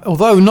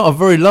although not a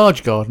very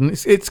large garden,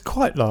 it's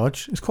quite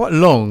large. It's quite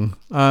long.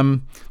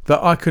 That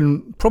I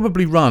can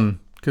probably run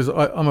because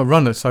I'm a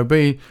runner. So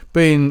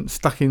being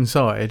stuck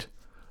inside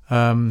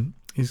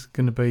is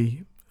going to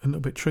be a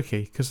little bit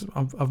tricky because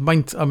I've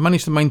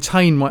managed to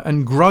maintain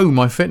and grow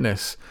my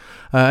fitness.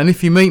 And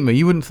if you meet me,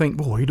 you wouldn't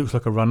think, "Oh, he looks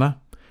like a runner."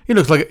 He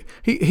looks like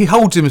he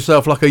holds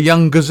himself like a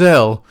young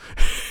gazelle.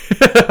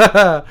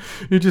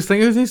 You just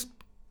think, "Who's this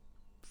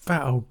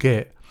fat old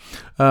git?"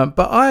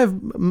 But I've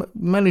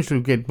managed to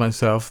get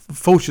myself,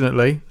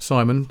 fortunately,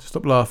 Simon,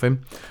 stop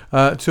laughing,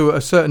 to a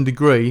certain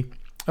degree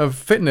of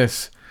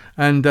fitness.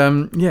 And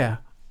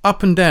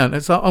up and down.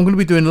 I'm going to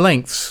be doing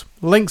lengths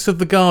of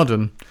the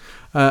garden.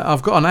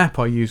 I've got an app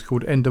I use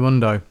called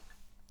Endomondo,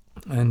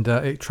 and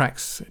it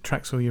tracks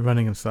all your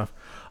running and stuff.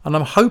 And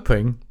I'm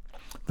hoping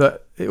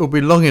that it will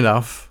be long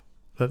enough,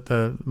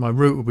 that my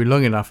route will be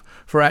long enough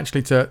for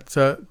actually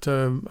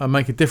to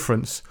make a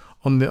difference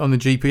on the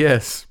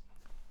GPS.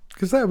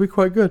 Because that would be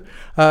quite good.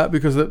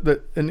 Because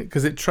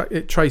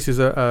it traces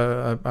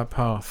a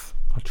path,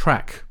 a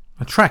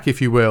track, if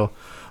you will.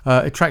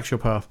 It tracks your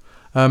path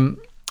on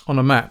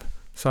a map.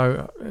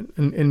 So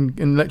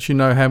and lets you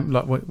know how,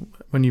 like,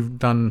 when you've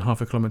done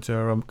half a kilometre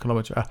or a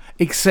kilometre,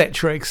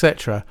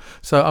 etc.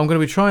 So I'm going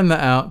to be trying that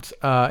out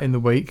in the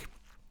week.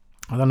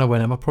 I don't know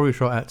when. I'll probably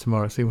try it out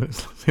tomorrow. See what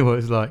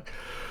it's like.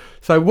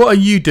 So what are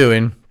you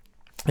doing?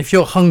 If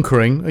you're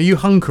hunkering, are you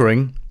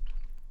hunkering?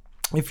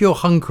 If you're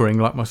hunkering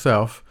like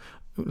myself,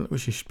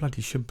 which you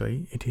bloody should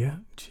be, idiot.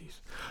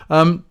 Jeez.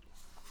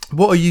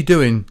 What are you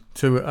doing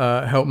to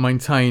help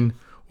maintain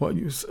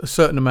a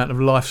certain amount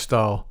of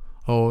lifestyle,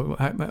 or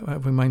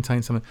have we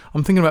maintained something?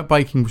 I'm thinking about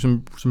baking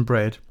some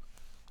bread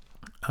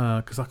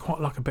because I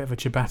quite like a bit of a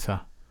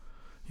ciabatta,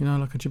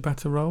 like a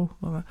ciabatta roll,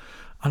 like that.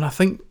 And I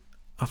think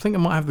I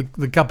might have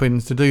the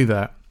gubbins to do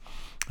that,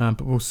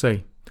 but we'll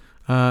see.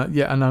 And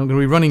I'm going to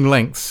be running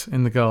lengths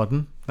in the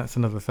garden. That's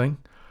another thing.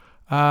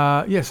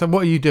 So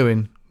what are you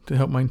doing to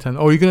help maintain?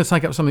 Or are you going to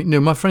take up something new?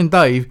 My friend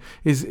Dave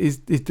is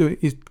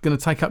going to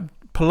take up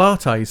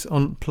Pilates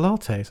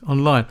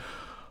online.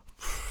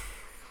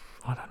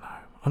 I don't know.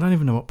 I don't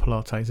even know what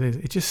Pilates is.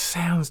 It just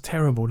sounds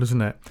terrible,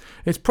 doesn't it?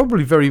 It's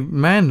probably very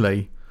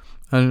manly.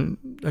 And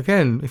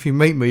again, if you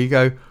meet me, you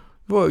go,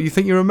 "Well, you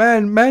think you're a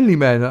manly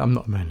man?" I'm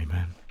not a manly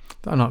man.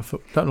 Don't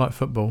like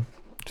football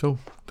at all.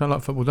 Don't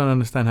like football. Don't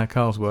understand how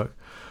cars work.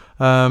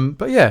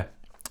 But yeah,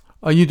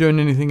 are you doing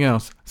anything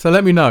else? So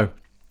let me know.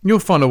 You'll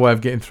find a way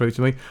of getting through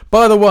to me.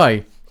 By the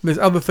way, there's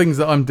other things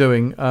that I'm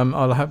doing.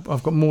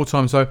 I've got more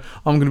time, so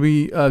I'm going to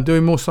be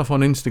doing more stuff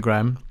on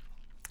Instagram.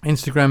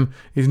 Instagram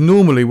is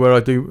normally where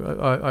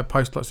I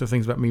post lots of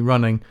things about me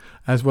running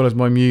as well as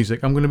my music.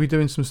 I'm going to be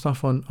doing some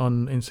stuff on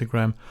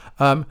Instagram.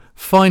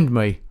 Find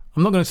me.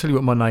 I'm not going to tell you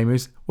what my name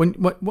is.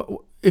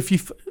 If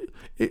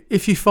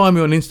you find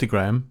me on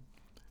Instagram,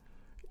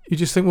 you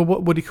just think, well,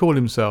 what would he call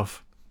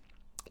himself?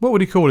 What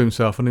would he call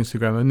himself on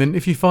Instagram? And then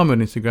if you find me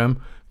on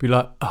Instagram, be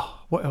like, oh,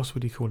 what else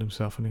would he call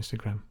himself on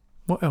Instagram?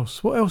 What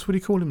else would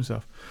he call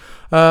himself?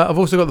 I've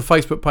also got the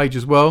Facebook page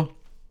as well.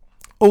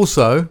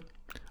 Also,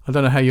 I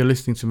don't know how you're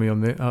listening to me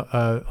on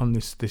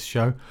this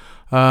show.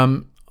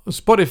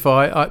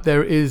 Spotify,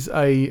 there is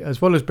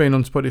as well as being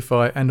on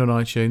Spotify and on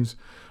iTunes,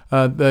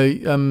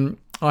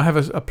 I have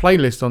a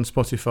playlist on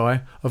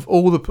Spotify of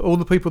all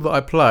the people that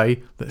I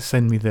play that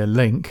send me their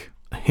link.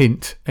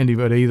 Hint,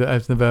 anybody that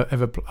has I've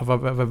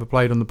ever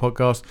played on the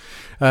podcast.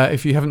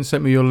 If you haven't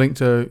sent me your link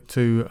to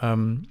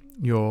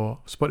your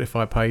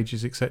Spotify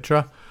pages,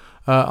 etc.,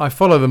 I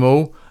follow them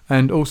all.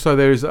 And also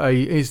there is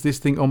Is This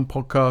Thing On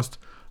podcast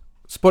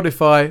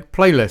Spotify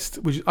playlist,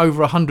 which is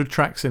over 100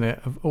 tracks in it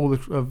of all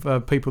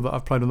the people that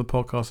I've played on the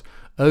podcast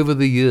over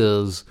the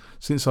years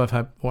since I've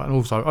had, and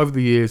also over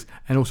the years,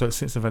 and also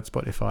since I've had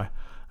Spotify.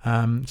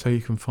 So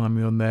you can find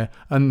me on there,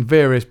 and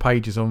various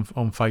pages on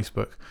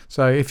Facebook.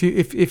 So if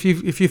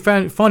you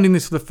finding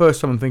this for the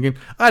first time and thinking,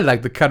 I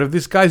like the cut of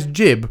this guy's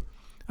jib,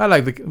 I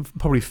like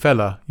probably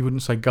fella, you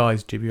wouldn't say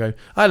guy's jib, you go,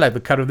 I like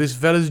the cut of this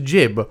fella's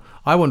jib,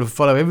 I want to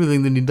follow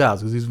everything that he does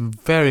because he's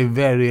very,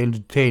 very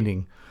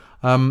entertaining.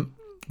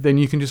 Then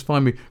you can just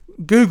find me,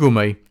 Google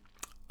me,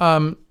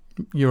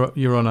 Your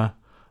Honour,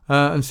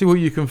 and see what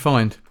you can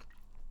find.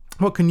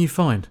 What can you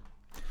find?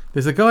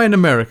 There's a guy in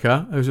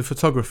America who's a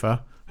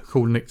photographer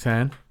called Nick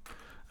Tan.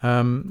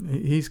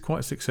 He's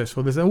quite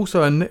successful. There's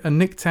also a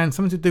Nick Tan,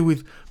 something to do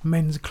with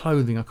men's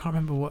clothing. I can't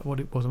remember what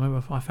it was. I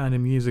remember I found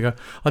him years ago.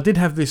 I did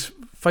have this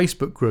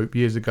Facebook group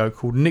years ago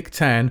called Nick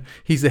Tan.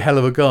 He's a hell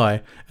of a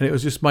guy, and it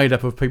was just made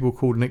up of people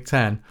called Nick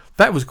Tan.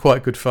 That was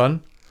quite good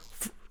fun.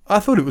 I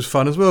thought it was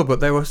fun as well,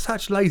 but they were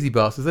such lazy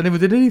bastards. They never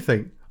did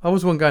anything. I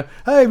was one going,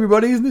 "Hey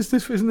everybody, isn't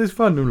this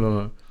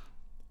fun?"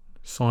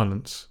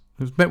 Silence.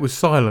 It was met with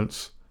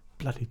silence.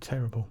 Bloody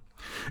terrible.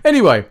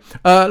 Anyway,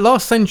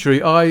 last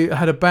century I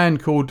had a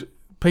band called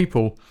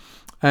People,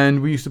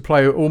 and we used to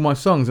play all my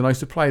songs, and I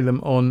used to play them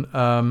on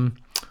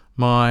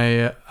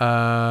my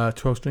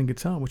 12-string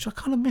guitar, which I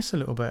kind of miss a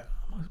little bit.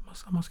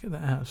 I must get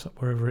that out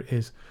wherever it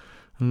is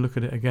and look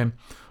at it again.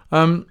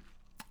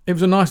 It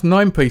was a nice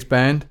 9-piece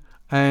band,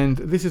 and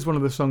this is one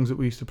of the songs that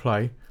we used to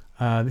play.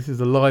 This is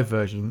the live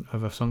version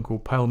of a song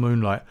called Pale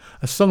Moonlight,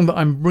 a song that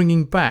I'm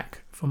bringing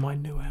back for my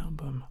new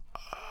album.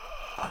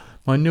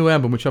 My new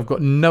album, which I've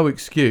got no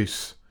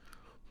excuse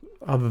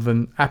other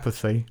than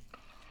apathy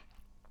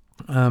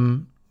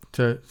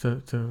to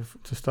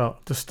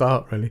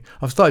start really.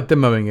 I've started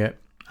demoing it.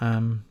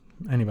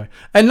 Anyway,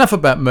 enough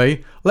about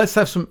me. Let's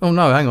have some. Oh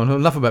no, hang on.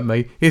 Enough about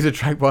me. Here's a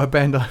track by a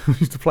band I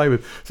used to play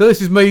with. So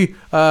this is me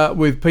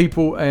with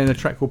People and a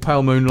track called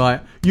Pale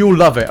Moonlight. You'll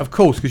love it, of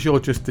course, because you're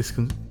just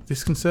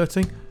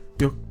disconcerting.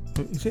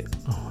 Is it?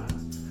 Oh,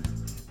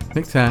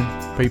 Nick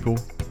Tan, People,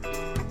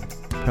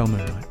 Pale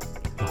Moonlight.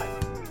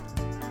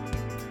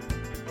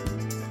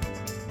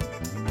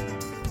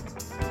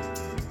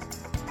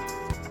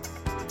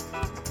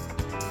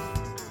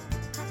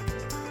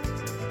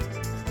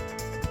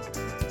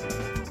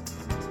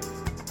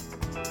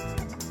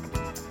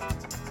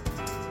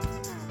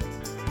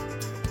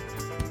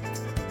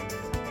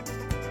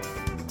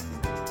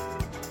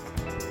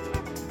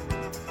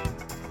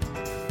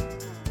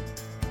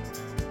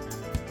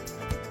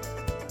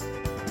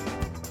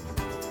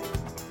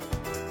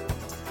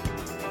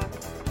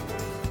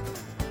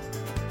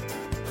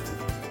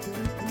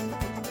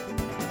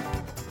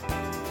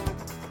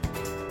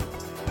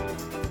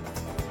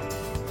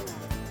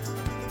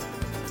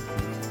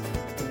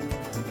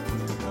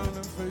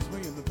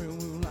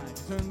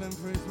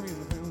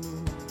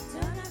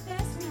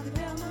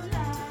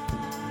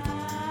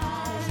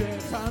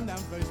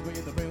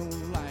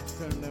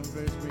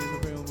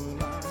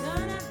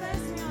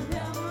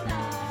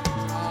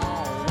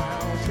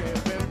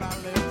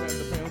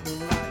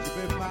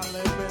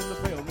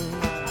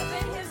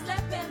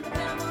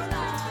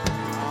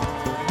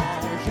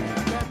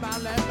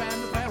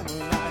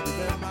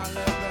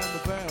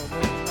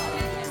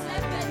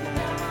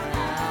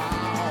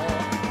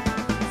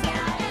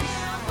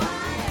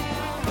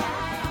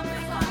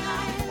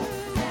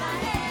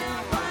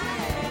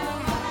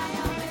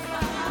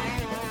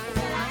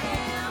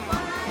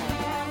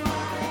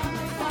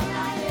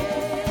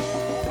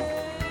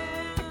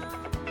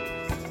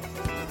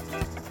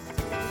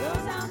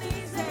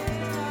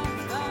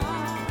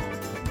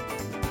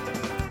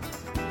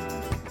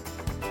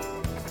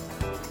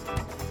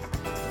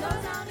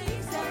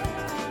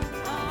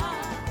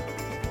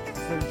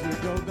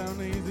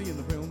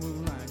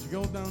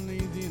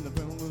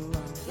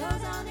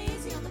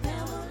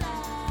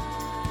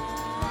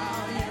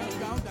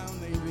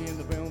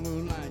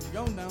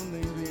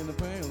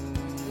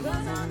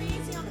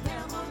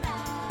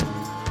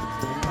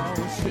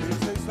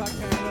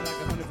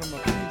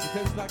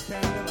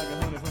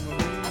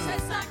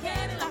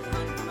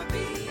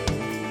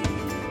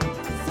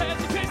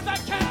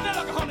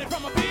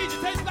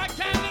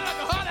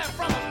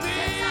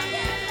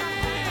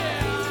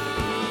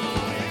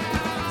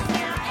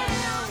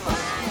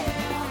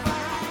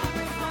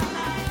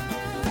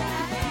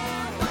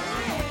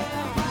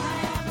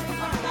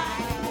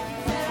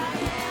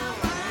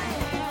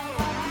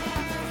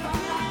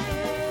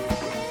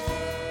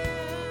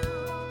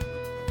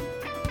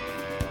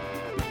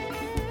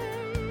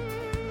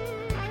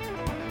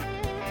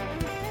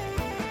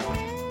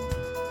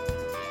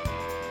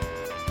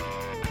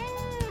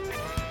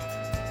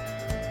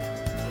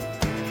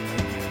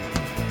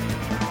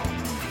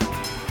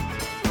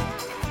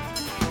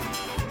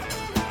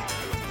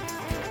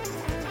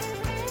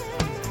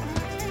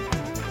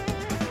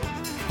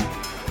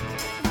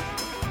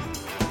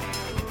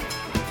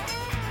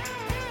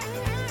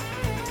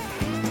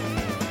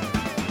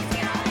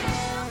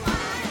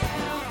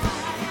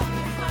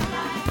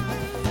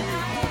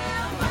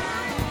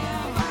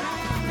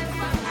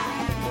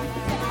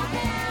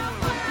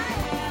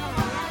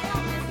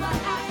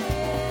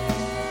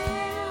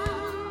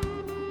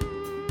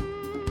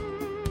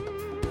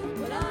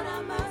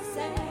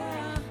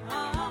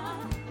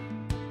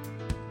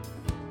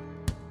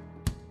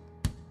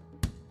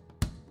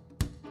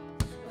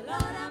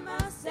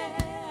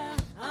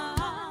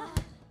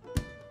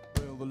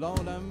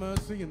 Lord have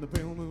mercy in the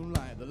pale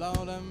moonlight. The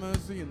Lord have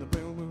mercy in the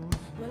pale moonlight.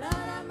 Well, Lord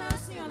have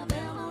mercy on the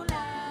pale moonlight.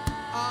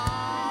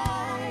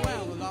 Oh,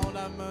 well, the Lord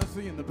have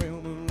mercy in the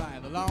pale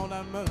moonlight. The Lord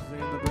have mercy in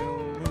the pale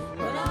moonlight.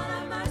 Well, Lord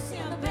have mercy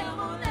on the pale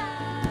moonlight.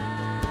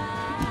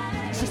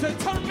 She said,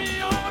 turn me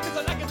on, cause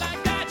I like it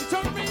like that. You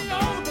turn me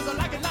on, cause I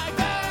like it like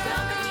that.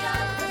 Turn me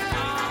on, cause I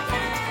like it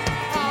like that.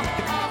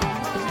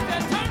 She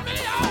said, turn me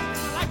on,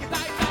 cause I like it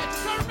like that.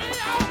 You turn me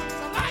on,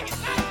 cause I like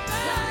it like that.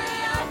 Turn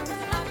me on,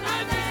 cause I like it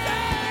like that.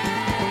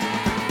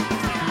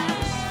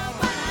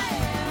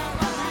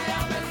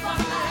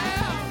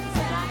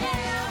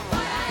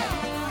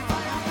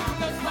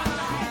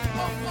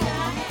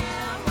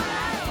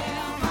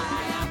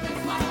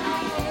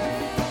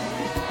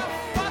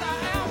 What I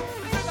am,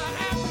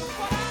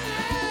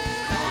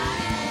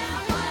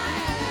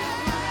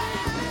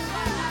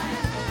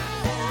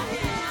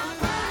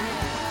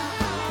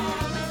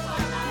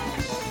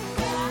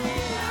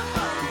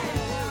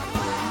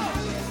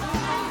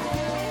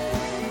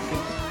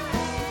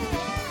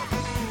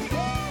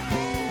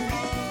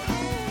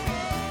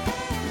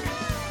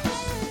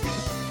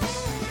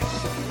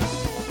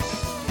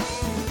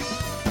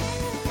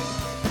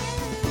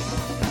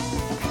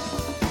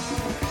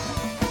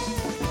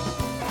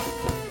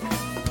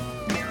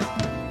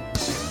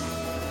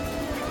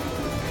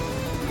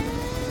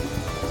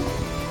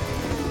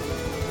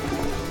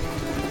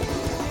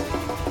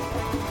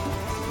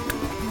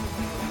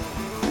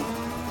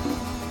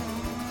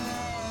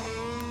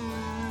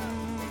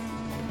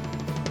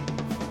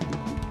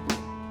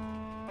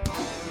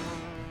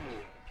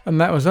 And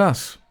that was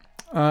us.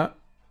 I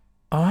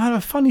had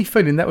a funny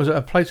feeling that was at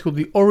a place called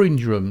the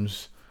Orange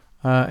Rooms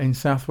in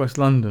southwest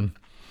London.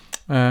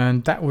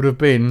 And that would have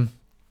been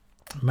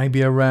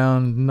maybe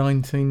around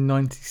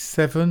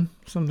 1997,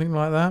 something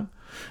like that.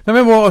 Now,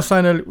 remember what I was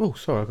saying earlier? Oh,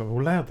 sorry, I got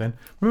all loud then.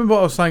 Remember what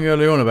I was saying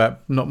earlier on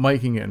about not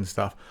making it and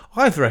stuff?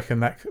 I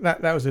reckon that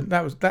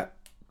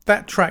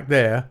track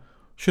there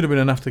should have been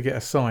enough to get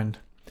us signed.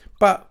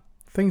 But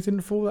things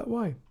didn't fall that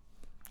way.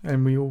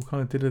 And we all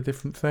kind of did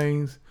different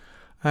things.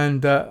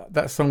 And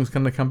that song's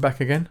going to come back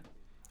again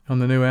on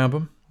the new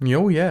album.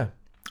 Oh, yeah.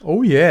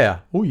 Oh, yeah.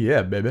 Oh,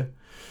 yeah, baby.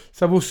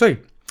 So we'll see.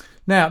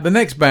 Now, the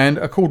next band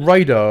are called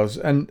Radars,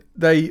 and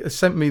they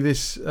sent me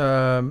this.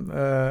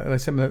 They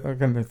sent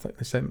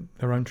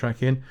their own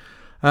track in.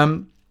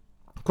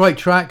 Great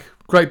track,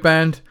 great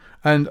band,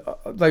 and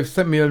they've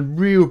sent me a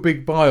real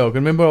big biog. And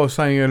remember, I was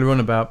saying earlier on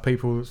about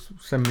people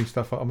send me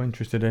stuff that I'm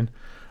interested in.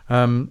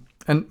 And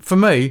for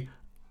me,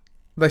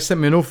 they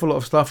sent me an awful lot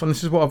of stuff, and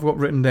this is what I've got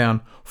written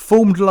down.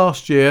 Formed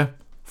last year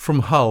from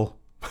Hull.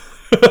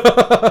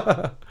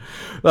 Look,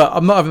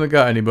 I'm not having a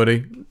go at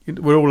anybody.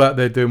 We're all out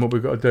there doing what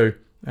we've got to do.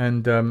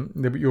 And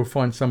you'll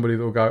find somebody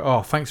that will go,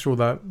 oh, thanks for all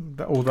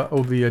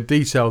the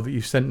detail that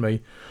you sent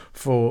me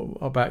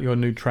about your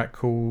new track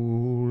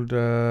called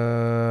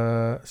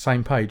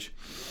Same Page.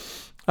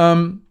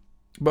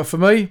 But for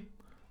me,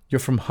 you're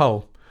from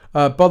Hull.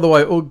 By the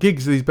way, all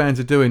gigs these bands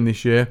are doing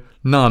this year,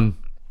 none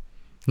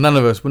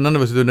of us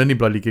are doing any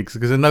bloody gigs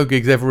because there's no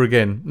gigs ever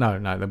again. No,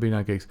 there'll be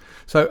no gigs.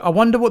 So I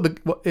wonder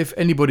what if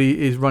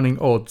anybody is running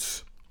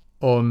odds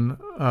on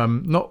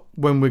not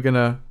when we're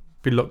gonna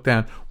be locked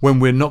down, when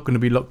we're not going to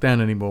be locked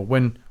down anymore,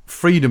 when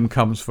freedom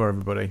comes for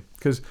everybody.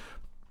 Because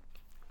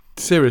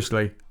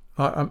seriously,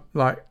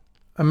 like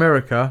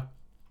America,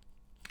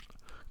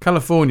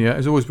 California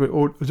is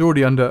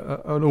already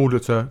under an order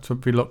to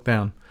be locked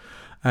down,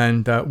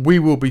 and we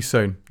will be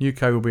soon.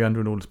 UK will be under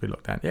an order to be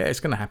locked down. Yeah, it's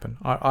going to happen.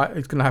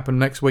 It's going to happen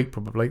next week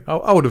probably.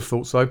 I would have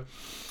thought so.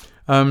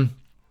 So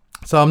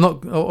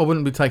I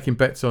wouldn't be taking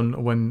bets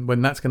on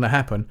when that's going to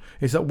happen.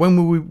 It's that when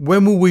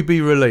will we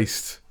be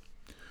released?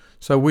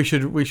 So we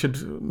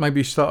should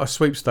maybe start a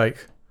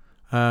sweepstake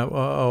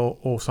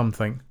or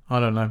something. I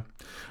don't know.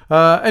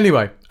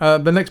 Anyway,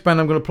 the next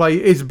band I'm going to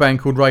play is a band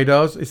called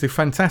Radars. It's a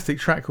fantastic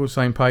track called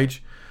Same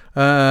Page.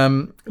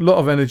 Lot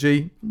of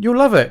energy. You'll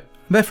love it.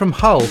 They're from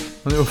Hull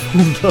and they were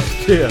formed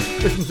last year.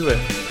 Listen to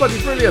it.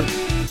 Bloody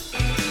brilliant.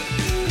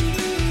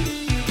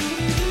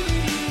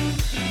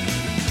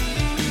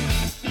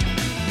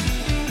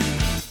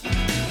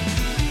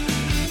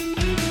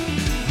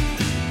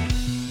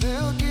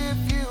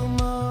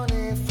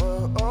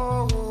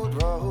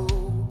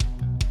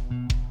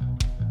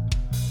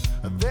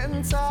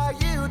 Tie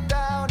you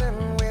down,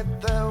 and with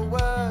the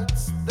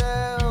words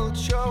they'll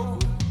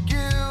choke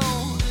you.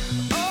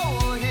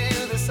 Oh,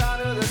 hear the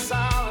sound of the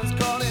silence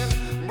calling.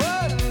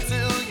 Run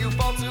until you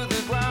fall to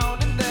the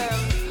ground, and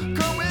then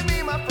come with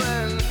me,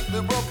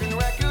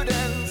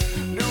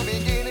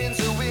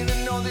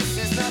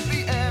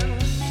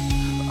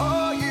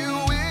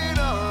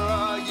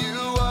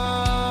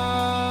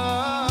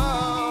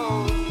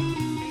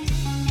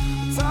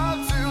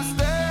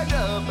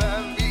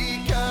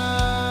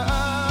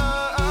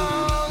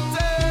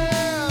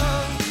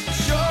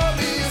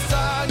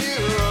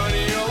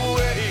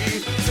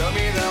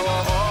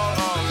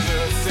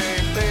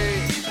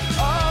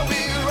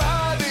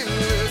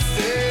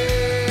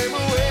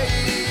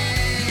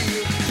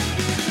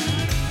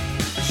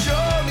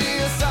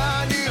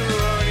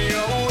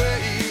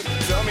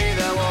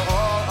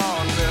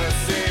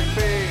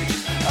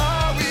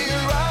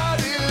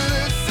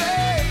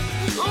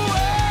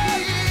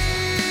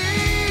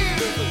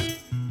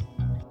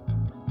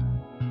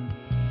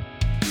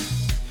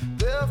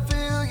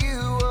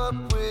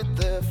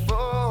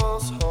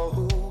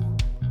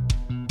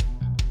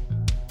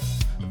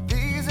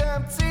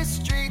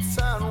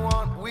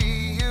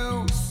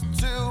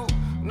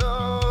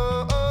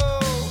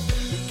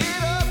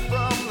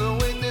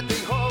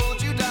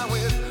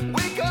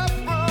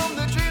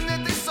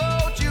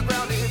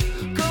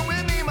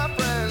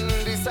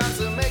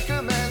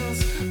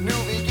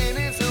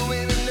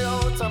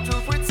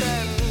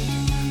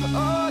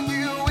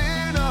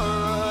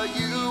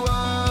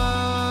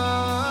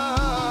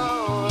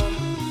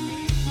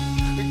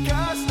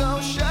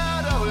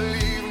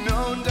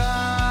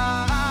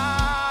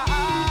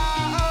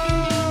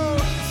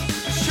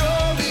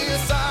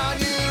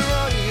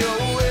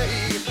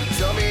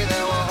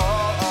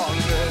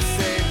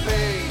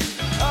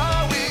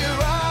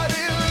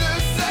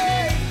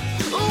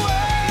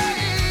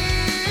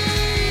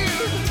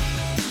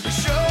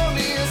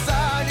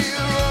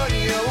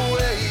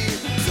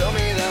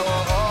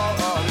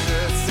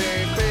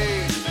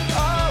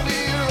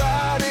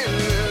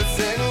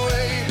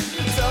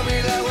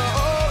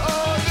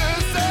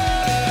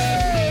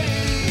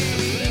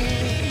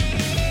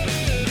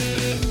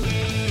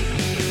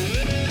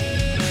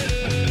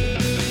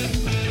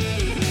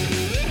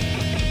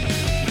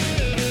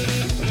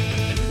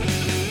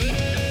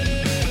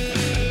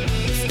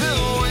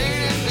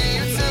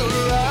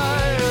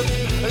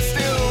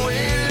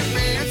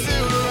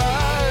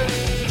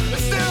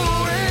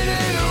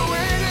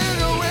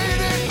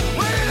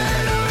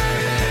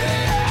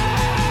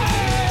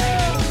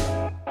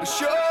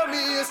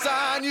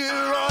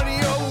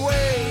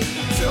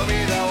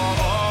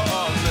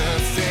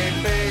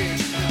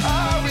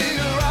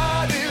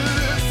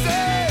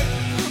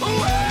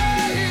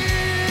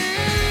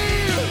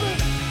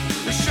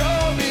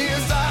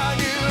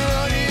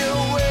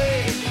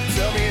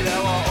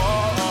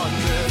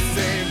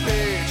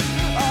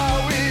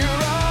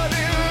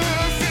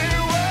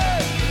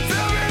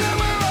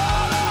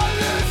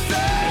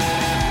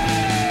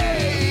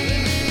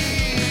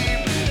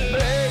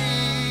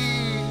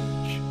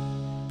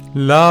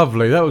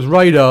 Lovely. That was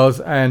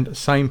Radars and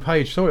Same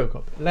Page. Sorry, I've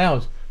got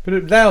loud.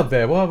 Bit loud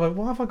there. Why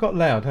have I got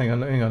loud? Hang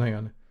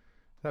on.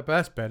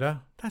 That's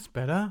better. That's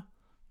better,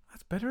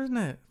 isn't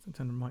it? I'll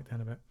turn the mic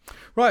down a bit.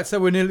 Right, so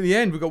we're nearly at the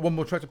end. We've got one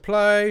more track to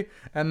play,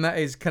 and that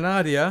is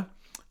Canadia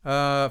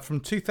from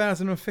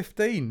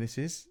 2015. This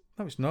is.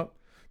 No, it's not.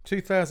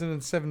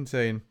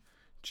 2017.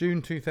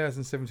 June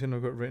 2017,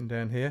 I've got it written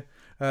down here.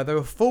 They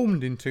were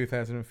formed in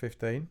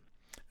 2015,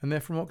 and they're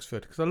from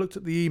Oxford. Because I looked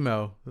at the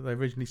email that they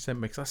originally sent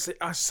me. Because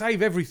I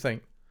save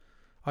everything.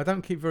 I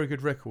don't keep very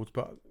good records,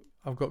 but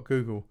I've got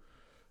Google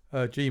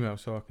Gmail,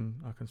 so I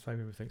can save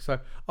everything. So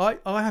I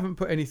haven't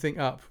put anything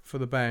up for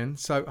the band.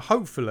 So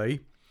hopefully,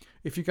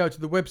 if you go to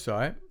the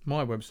website,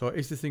 my website,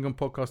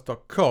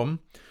 isthisthingonpodcast.com,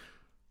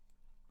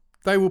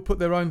 they will put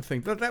their own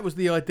thing. That was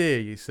the idea,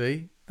 you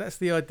see. That's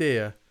the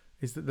idea,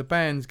 is that the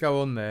bands go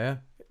on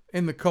there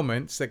in the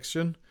comments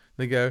section.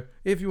 They go,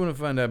 if you want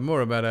to find out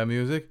more about our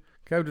music,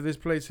 go to this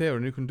place here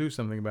and you can do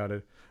something about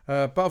it.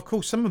 But of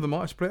course, some of them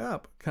might have split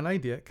up.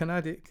 Canadia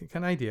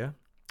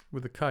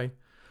with a K,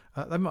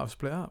 they might have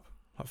split up.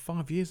 Like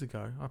 5 years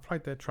ago, I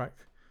played their track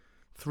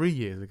 3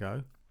 years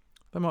ago.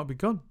 They might be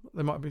gone.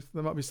 There might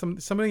be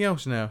something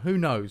else now. Who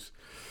knows?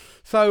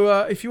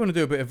 So if you want to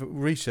do a bit of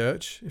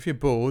research, if you're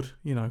bored,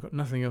 got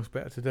nothing else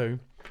better to do,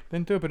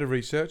 then do a bit of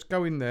research.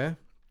 Go in there,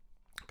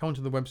 go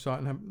onto the website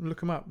and look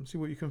them up and see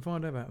what you can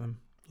find out about them.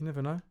 You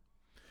never know.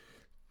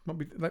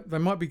 They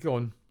might be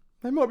gone.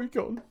 They might be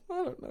gone. I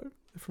don't know.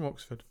 They're from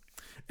Oxford.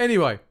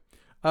 Anyway,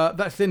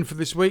 that's it for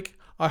this week.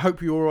 I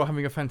hope you're all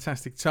having a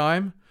fantastic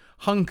time.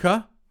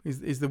 Hunker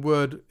is the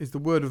word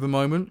of the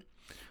moment.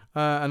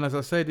 And as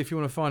I said, if you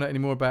want to find out any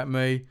more about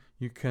me,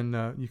 you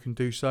can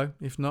do so.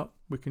 If not,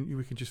 we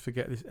can just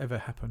forget this ever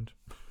happened.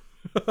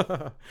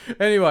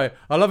 Anyway,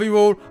 I love you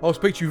all. I'll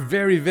speak to you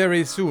very,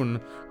 very soon.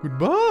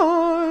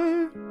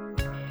 Goodbye.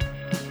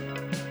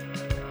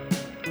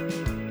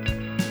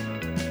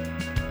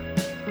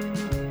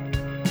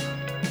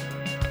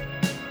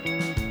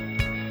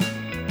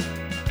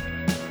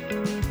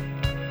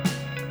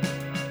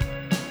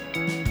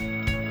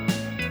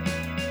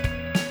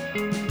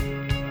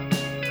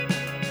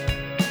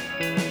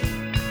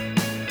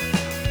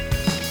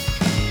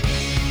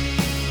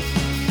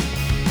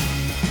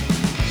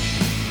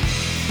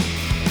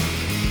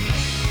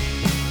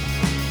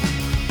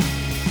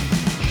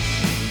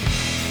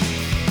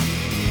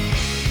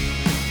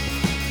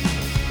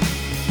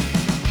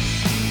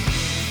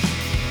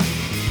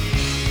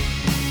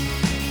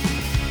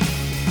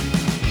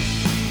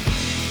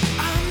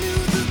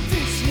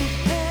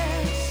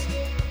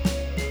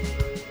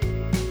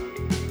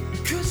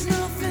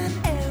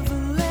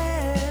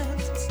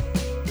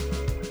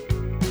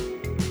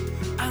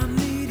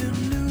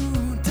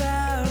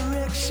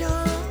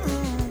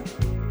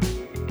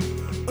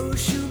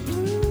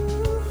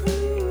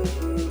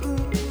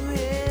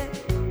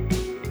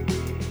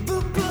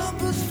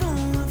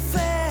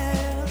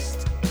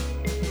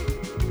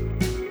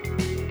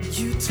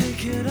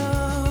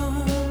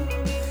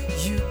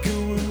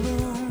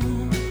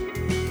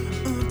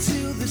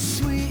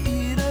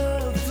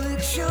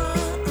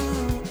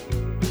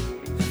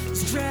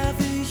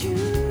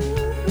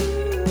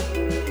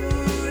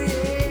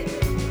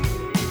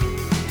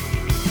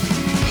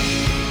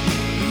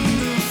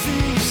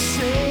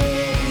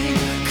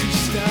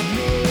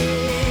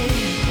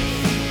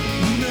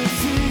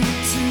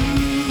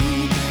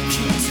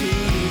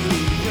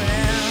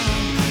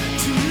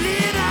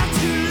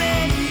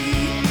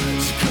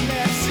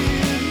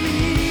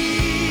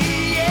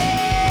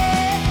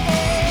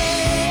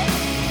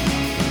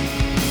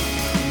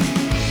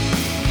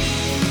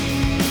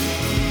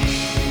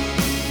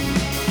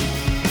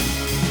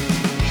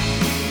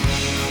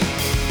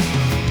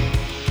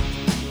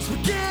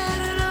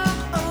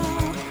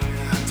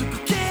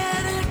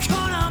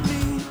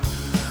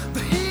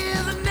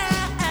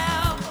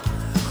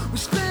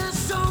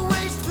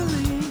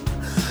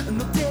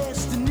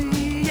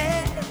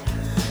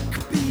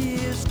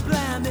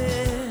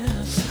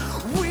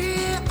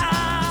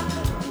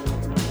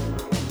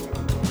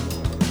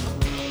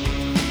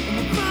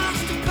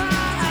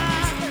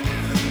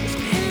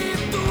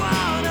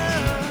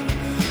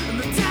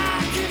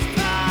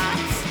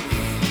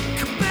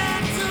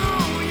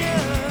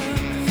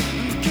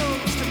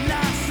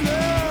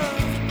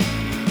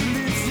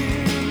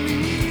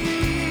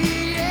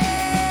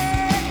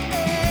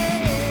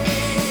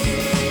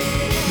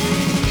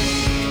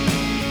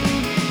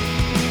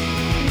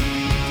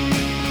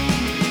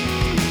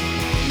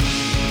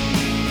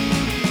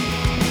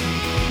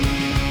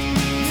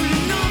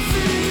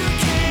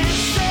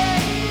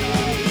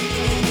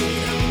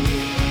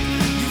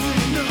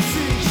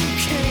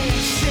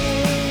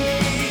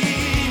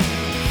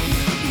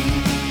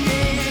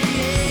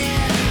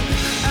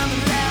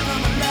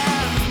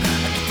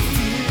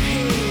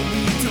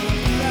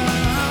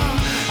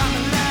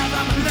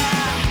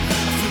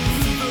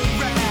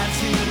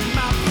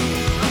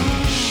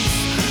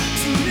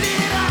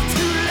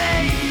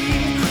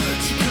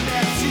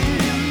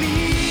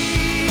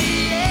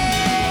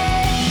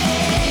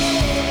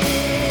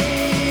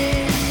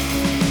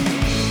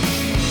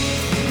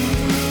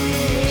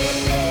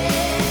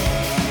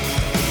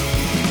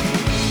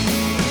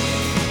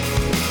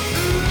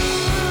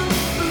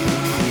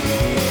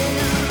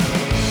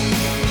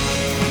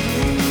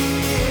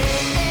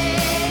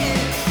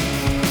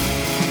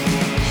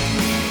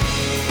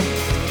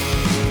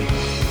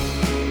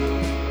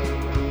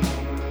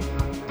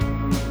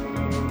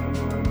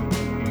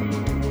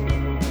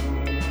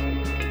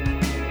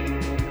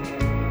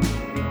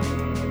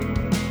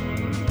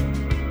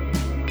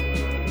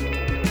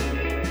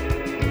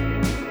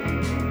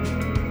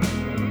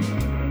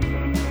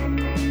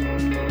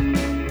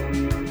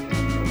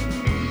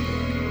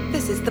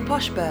 This is The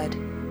Posh Bird,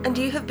 and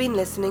you have been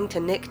listening to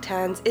Nick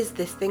Tan's Is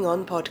This Thing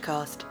On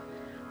podcast.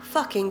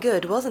 Fucking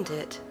good, wasn't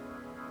it?